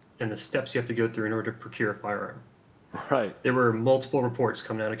and the steps you have to go through in order to procure a firearm. Right. There were multiple reports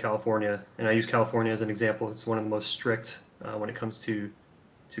coming out of California, and I use California as an example. It's one of the most strict when it comes to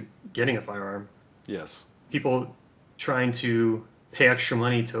getting a firearm. Yes. People trying to pay extra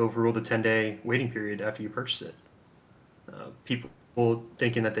money to overrule the 10-day waiting period after you purchase it. People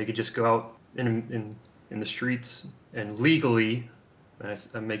thinking that they could just go out in the streets and legally, and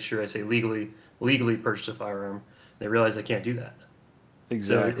I make sure I say legally purchase a firearm. They realize they can't do that.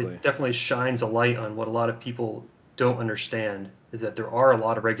 Exactly. So it definitely shines a light on what a lot of people don't understand, is that there are a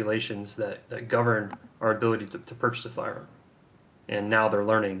lot of regulations that govern our ability to purchase a firearm. And now they're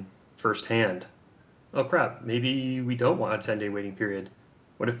learning firsthand, oh crap, maybe we don't want a 10-day waiting period.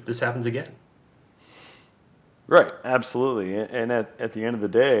 What if this happens again? Right, absolutely. And at the end of the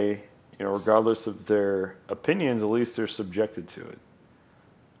day, regardless of their opinions, at least they're subjected to it,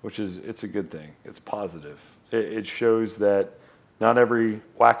 it's a good thing. It's positive. It shows that not every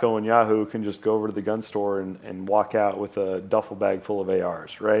wacko and yahoo can just go over to the gun store and walk out with a duffel bag full of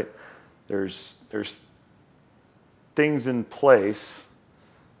ARs, right? There's things in place,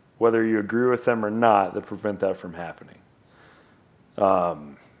 whether you agree with them or not, that prevent that from happening.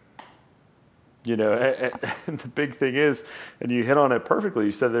 And the big thing is, and you hit on it perfectly,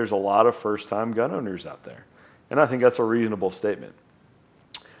 you said there's a lot of first-time gun owners out there. And I think that's a reasonable statement,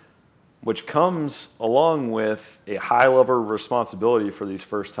 which comes along with a high level of responsibility for these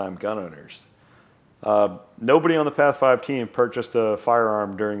first-time gun owners. Nobody on the Path 5 team purchased a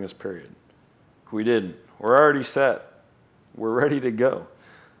firearm during this period. We didn't. We're already set. We're ready to go,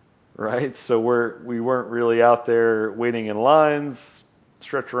 right? So we weren't really out there waiting in lines,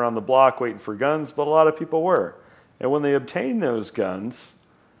 stretched around the block waiting for guns, but a lot of people were. And when they obtained those guns,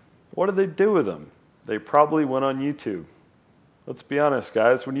 what did they do with them? They probably went on YouTube. Let's be honest,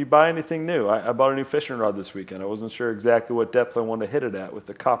 guys. When you buy anything new, I bought a new fishing rod this weekend. I wasn't sure exactly what depth I wanted to hit it at with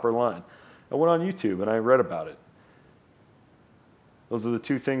the copper line. I went on YouTube and I read about it. Those are the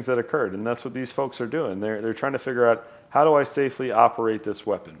two things that occurred, and that's what these folks are doing. They're trying to figure out, how do I safely operate this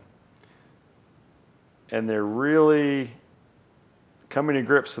weapon? And they're really coming to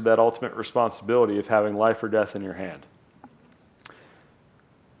grips with that ultimate responsibility of having life or death in your hand.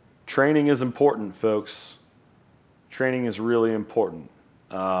 Training is important, folks. Training is really important.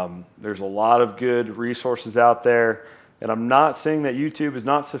 There's a lot of good resources out there, and I'm not saying that YouTube is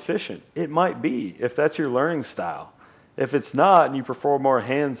not sufficient. It might be, if that's your learning style. If it's not, and you prefer more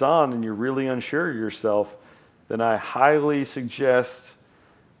hands-on and you're really unsure of yourself, then I highly suggest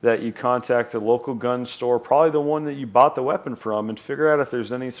that you contact a local gun store, probably the one that you bought the weapon from, and figure out if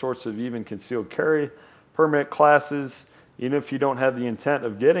there's any sorts of even concealed carry permit classes, even if you don't have the intent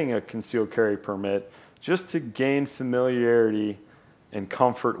of getting a concealed carry permit, just to gain familiarity and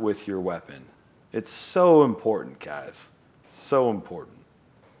comfort with your weapon. It's so important, guys. So important.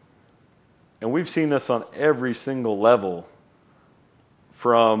 And we've seen this on every single level,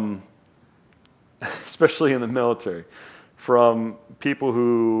 from, especially in the military, from people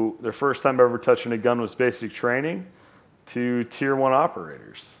who their first time ever touching a gun was basic training to tier 1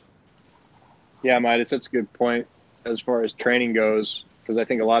 operators. Yeah, Midas, that's a good point as far as training goes, because I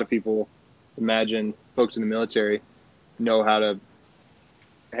think a lot of people imagine folks in the military know how to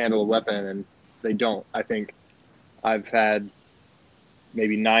handle a weapon, and they don't. I think I've had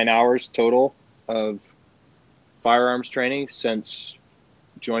maybe 9 hours total of firearms training since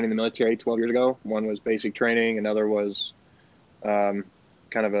joining the military 12 years ago. One was basic training, another was kind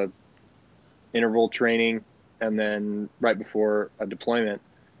of a interval training, and then right before a deployment.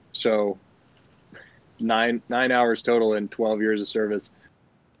 So nine hours total in 12 years of service.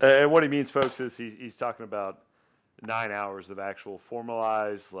 And what he means, folks, is he's talking about 9 hours of actual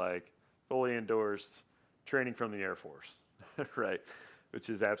formalized, like fully endorsed training from the Air Force, right? Which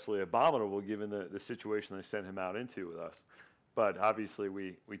is absolutely abominable given the situation they sent him out into with us. But obviously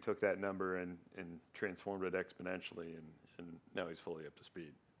we took that number and transformed it exponentially, and now he's fully up to speed.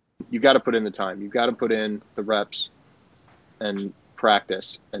 You got to put in the time. You've got to put in the reps and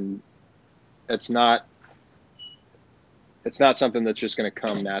practice. And it's not something that's just going to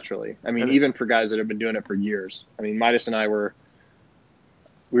come naturally. I mean, even for guys that have been doing it for years. I mean, Midas and I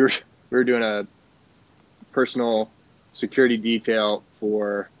we were doing a personal security detail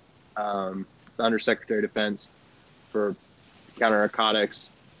for the Undersecretary of Defense for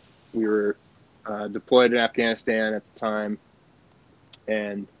counter-narcotics. We were deployed in Afghanistan at the time,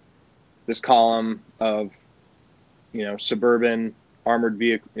 and this column of, suburban armored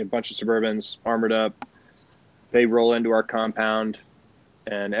vehicle, a bunch of Suburbans armored up, they roll into our compound,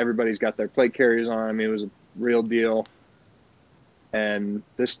 and everybody's got their plate carriers on. I mean, it was a real deal. And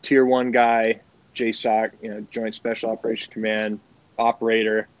this tier 1 guy, JSOC, Joint Special Operations Command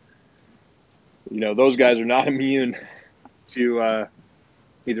operator, those guys are not immune to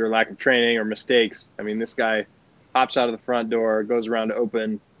either lack of training or mistakes. I mean, this guy hops out of the front door, goes around to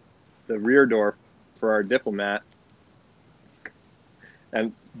open the rear door for our diplomat,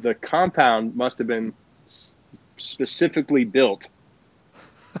 And the compound must have been specifically built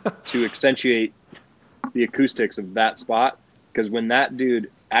to accentuate the acoustics of that spot. Because when that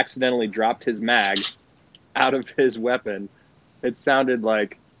dude accidentally dropped his mag out of his weapon, it sounded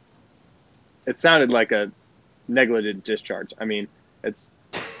like a negligent discharge. I mean,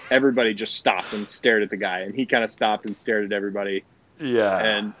 everybody just stopped and stared at the guy, and he kind of stopped and stared at everybody. Yeah.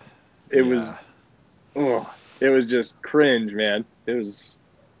 And it was just cringe, man. It was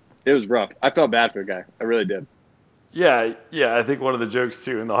rough. I felt bad for the guy. I really did. Yeah. I think one of the jokes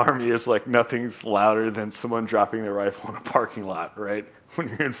too in the Army is like nothing's louder than someone dropping their rifle in a parking lot, right? When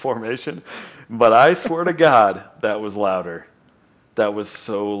you're in formation. But I swear to God, that was louder. That was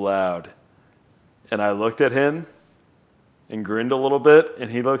so loud. And I looked at him and grinned a little bit,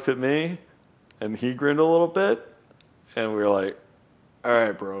 and he looked at me and he grinned a little bit, and we were like, all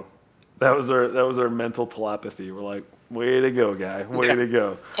right, bro. That was our mental telepathy. We're like, way to go, guy. Way to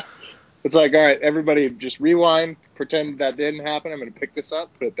go. It's like, all right, everybody just rewind, pretend that didn't happen. I'm going to pick this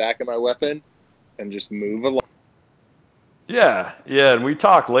up, put it back in my weapon, and just move along. Yeah, and we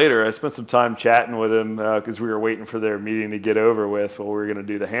talked later. I spent some time chatting with him because we were waiting for their meeting to get over with while we were going to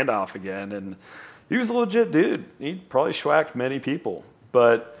do the handoff again. And he was a legit dude. He probably schwacked many people.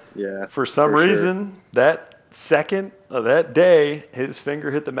 But for some reason, that second of that day, his finger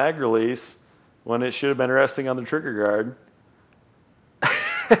hit the mag release when it should have been resting on the trigger guard.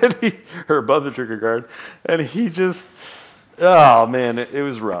 Or above the trigger guard. And he just, oh, man, it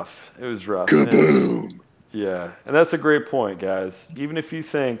was rough. It was rough. Kaboom! Yeah, and that's a great point, guys. Even if you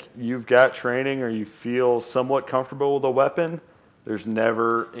think you've got training or you feel somewhat comfortable with a weapon, there's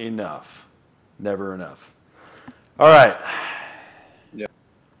never enough. Never enough. All right. Yeah.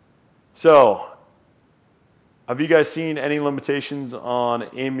 So, have you guys seen any limitations on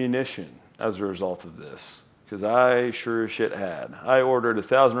ammunition as a result of this? Because I sure as shit had. I ordered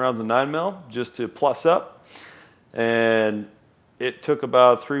 1,000 rounds of 9mm just to plus up, and it took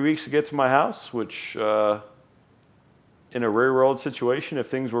about 3 weeks to get to my house, which in a real world situation, if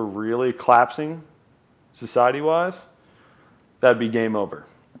things were really collapsing society-wise, that'd be game over,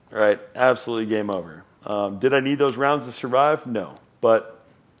 right? Absolutely game over. Did I need those rounds to survive? No, but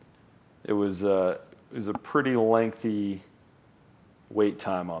it was a pretty lengthy wait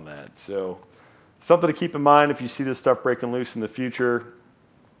time on that. So something to keep in mind if you see this stuff breaking loose in the future.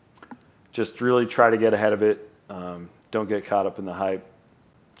 Just really try to get ahead of it. Don't get caught up in the hype.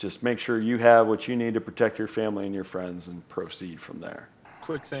 Just make sure you have what you need to protect your family and your friends and proceed from there.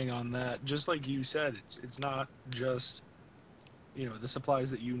 Quick thing on that, just like you said, it's not just, the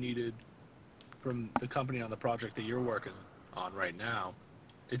supplies that you needed from the company on the project that you're working on right now.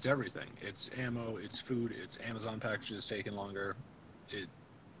 It's everything. It's ammo, it's food, it's Amazon packages taking longer.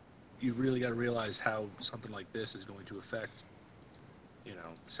 You really got to realize how something like this is going to affect,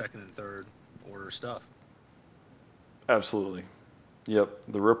 second and third order stuff. Absolutely. Yep.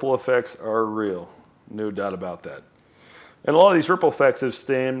 The ripple effects are real. No doubt about that. And a lot of these ripple effects have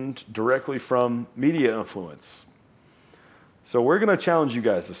stemmed directly from media influence. So we're going to challenge you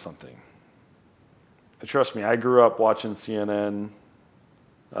guys to something. Trust me, I grew up watching CNN.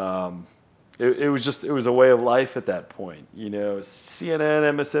 It was a way of life at that point.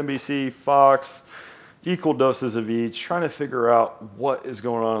 CNN, MSNBC, Fox, equal doses of each, trying to figure out what is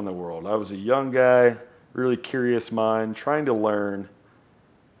going on in the world. I was a young guy, really curious mind, trying to learn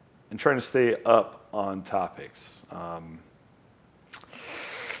and trying to stay up on topics.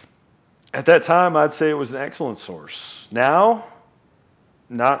 At that time, I'd say it was an excellent source. Now,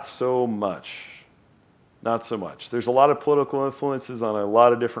 not so much. Not so much. There's a lot of political influences on a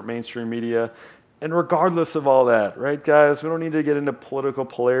lot of different mainstream media. And regardless of all that, right, guys, we don't need to get into political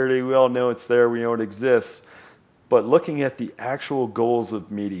polarity. We all know it's there. We know it exists. But looking at the actual goals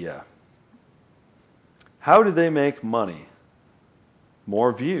of media, how do they make money?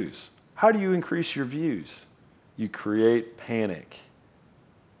 More views. How do you increase your views? You create panic.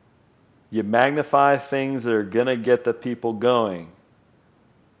 You magnify things that are going to get the people going.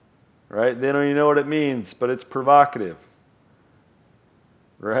 Right? They don't even know what it means, but it's provocative.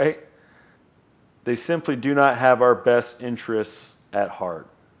 Right? They simply do not have our best interests at heart.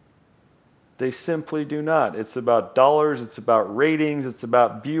 They simply do not. It's about dollars, it's about ratings, it's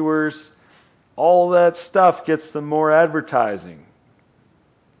about viewers. All that stuff gets them more advertising.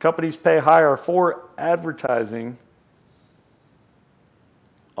 Companies pay higher for advertising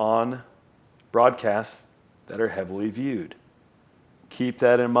on broadcasts that are heavily viewed. Keep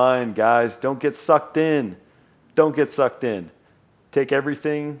that in mind, guys. Don't get sucked in. Don't get sucked in. Take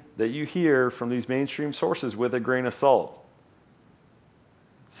everything that you hear from these mainstream sources with a grain of salt.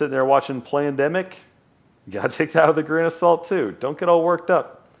 Sitting there watching Plandemic, You got to take that with a grain of salt too. Don't get all worked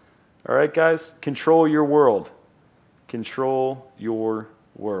up. All right, guys? Control your world. Control your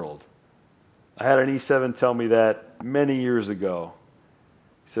world. I had an E7 tell me that many years ago.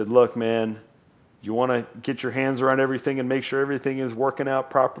 He said, look, man, you want to get your hands around everything and make sure everything is working out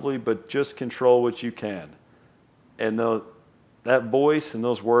properly, but just control what you can. And that voice and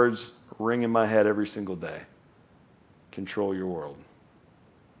those words ring in my head every single day. Control your world.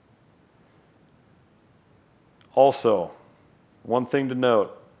 Also, one thing to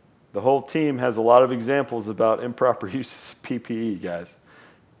note, the whole team has a lot of examples about improper use of PPE, guys.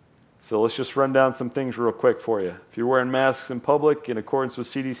 So let's just run down some things real quick for you. If you're wearing masks in public in accordance with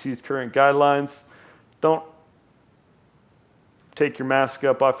CDC's current guidelines, don't take your mask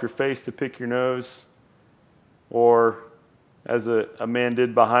up off your face to pick your nose, or as a man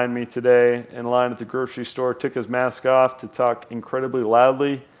did behind me today in line at the grocery store, took his mask off to talk incredibly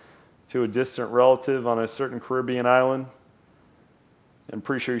loudly to a distant relative on a certain Caribbean island. I'm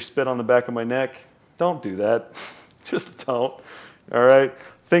pretty sure he spit on the back of my neck. Don't do that. Just don't. All right?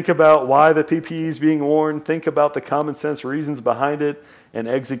 Think about why the PPE is being worn. Think about the common sense reasons behind it and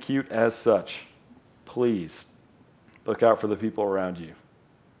execute as such. Please look out for the people around you.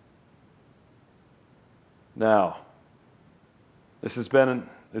 Now, this has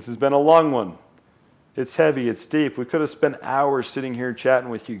been a long one. It's heavy, it's deep. We could have spent hours sitting here chatting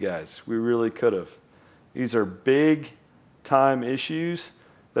with you guys. We really could have. These are big time issues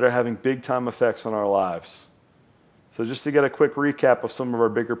that are having big time effects on our lives. So just to get a quick recap of some of our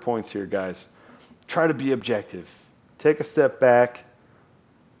bigger points here, guys. Try to be objective. Take a step back.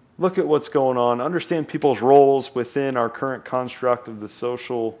 Look at what's going on. Understand people's roles within our current construct of the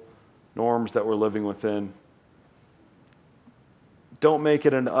social norms that we're living within. Don't make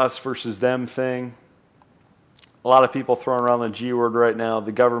it an us versus them thing. A lot of people throwing around the G word right now,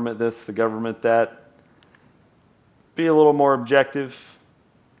 the government this, the government that. Be a little more objective.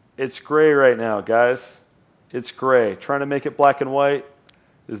 It's gray right now, guys. It's gray. Trying to make it black and white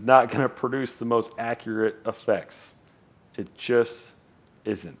is not going to produce the most accurate effects. It just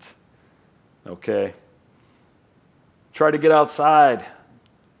isn't. Okay? Try to get outside.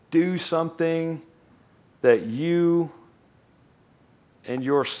 Do something that you and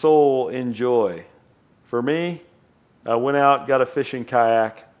your soul enjoy. For me, I went out, got a fishing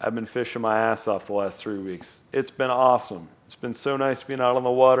kayak. I've been fishing my ass off the last 3 weeks. It's been awesome. It's been so nice being out on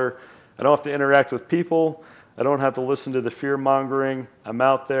the water. I don't have to interact with people. I don't have to listen to the fear-mongering. I'm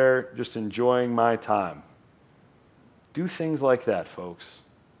out there just enjoying my time. Do things like that, folks.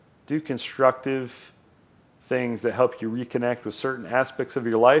 Do constructive things that help you reconnect with certain aspects of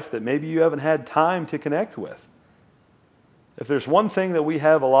your life that maybe you haven't had time to connect with. If there's one thing that we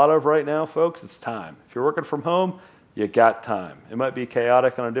have a lot of right now, folks, it's time. If you're working from home, you got time. It might be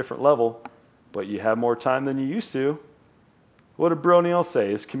chaotic on a different level, but you have more time than you used to. What did Bro Neal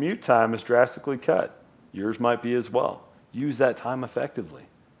say? His commute time is drastically cut. Yours might be as well. Use that time effectively.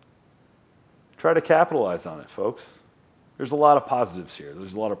 Try to capitalize on it, folks. There's a lot of positives here.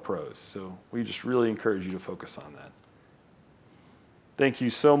 There's a lot of pros. So we just really encourage you to focus on that. Thank you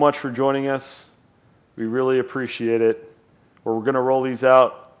so much for joining us. We really appreciate it. We're going to roll these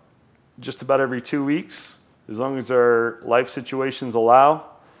out just about every 2 weeks, as long as our life situations allow.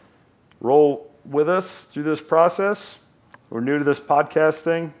 Roll with us through this process. We're new to this podcast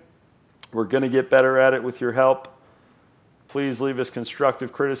thing. We're going to get better at it with your help. Please leave us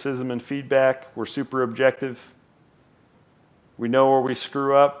constructive criticism and feedback. We're super objective. We know where we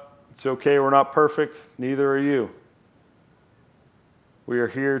screw up. It's okay. We're not perfect. Neither are you. We are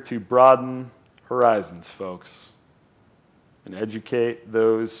here to broaden horizons, folks, and educate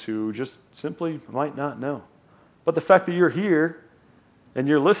those who just simply might not know. But the fact that you're here and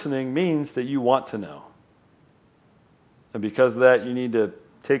you're listening means that you want to know. And because of that, you need to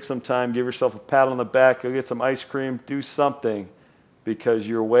take some time, give yourself a pat on the back, go get some ice cream, do something, because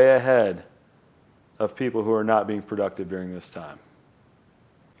you're way ahead of people who are not being productive during this time.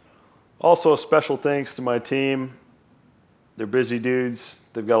 Also, a special thanks to my team. They're busy dudes.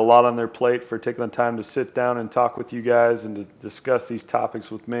 They've got a lot on their plate for taking the time to sit down and talk with you guys and to discuss these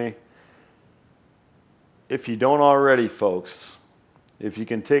topics with me. If you don't already, folks, if you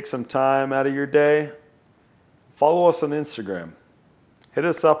can take some time out of your day, follow us on Instagram. Hit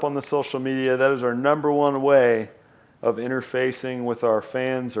us up on the social media. That is our number one way of interfacing with our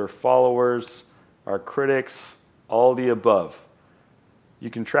fans, our followers, our critics, all the above. You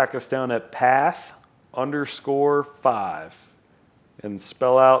can track us down at path_5 and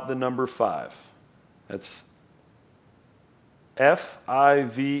spell out the number 5. That's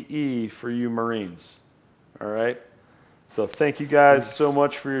FIVE for you Marines. All right? So thank you guys so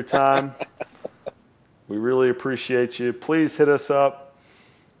much for your time. We really appreciate you. Please hit us up.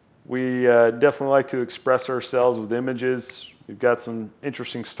 We definitely like to express ourselves with images. We've got some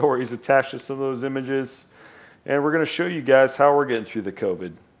interesting stories attached to some of those images. And we're going to show you guys how we're getting through the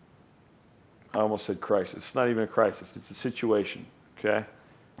COVID. I almost said crisis. It's not even a crisis. It's a situation, okay?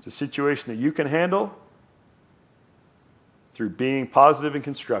 It's a situation that you can handle through being positive and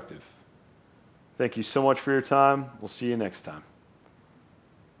constructive. Thank you so much for your time. We'll see you next time.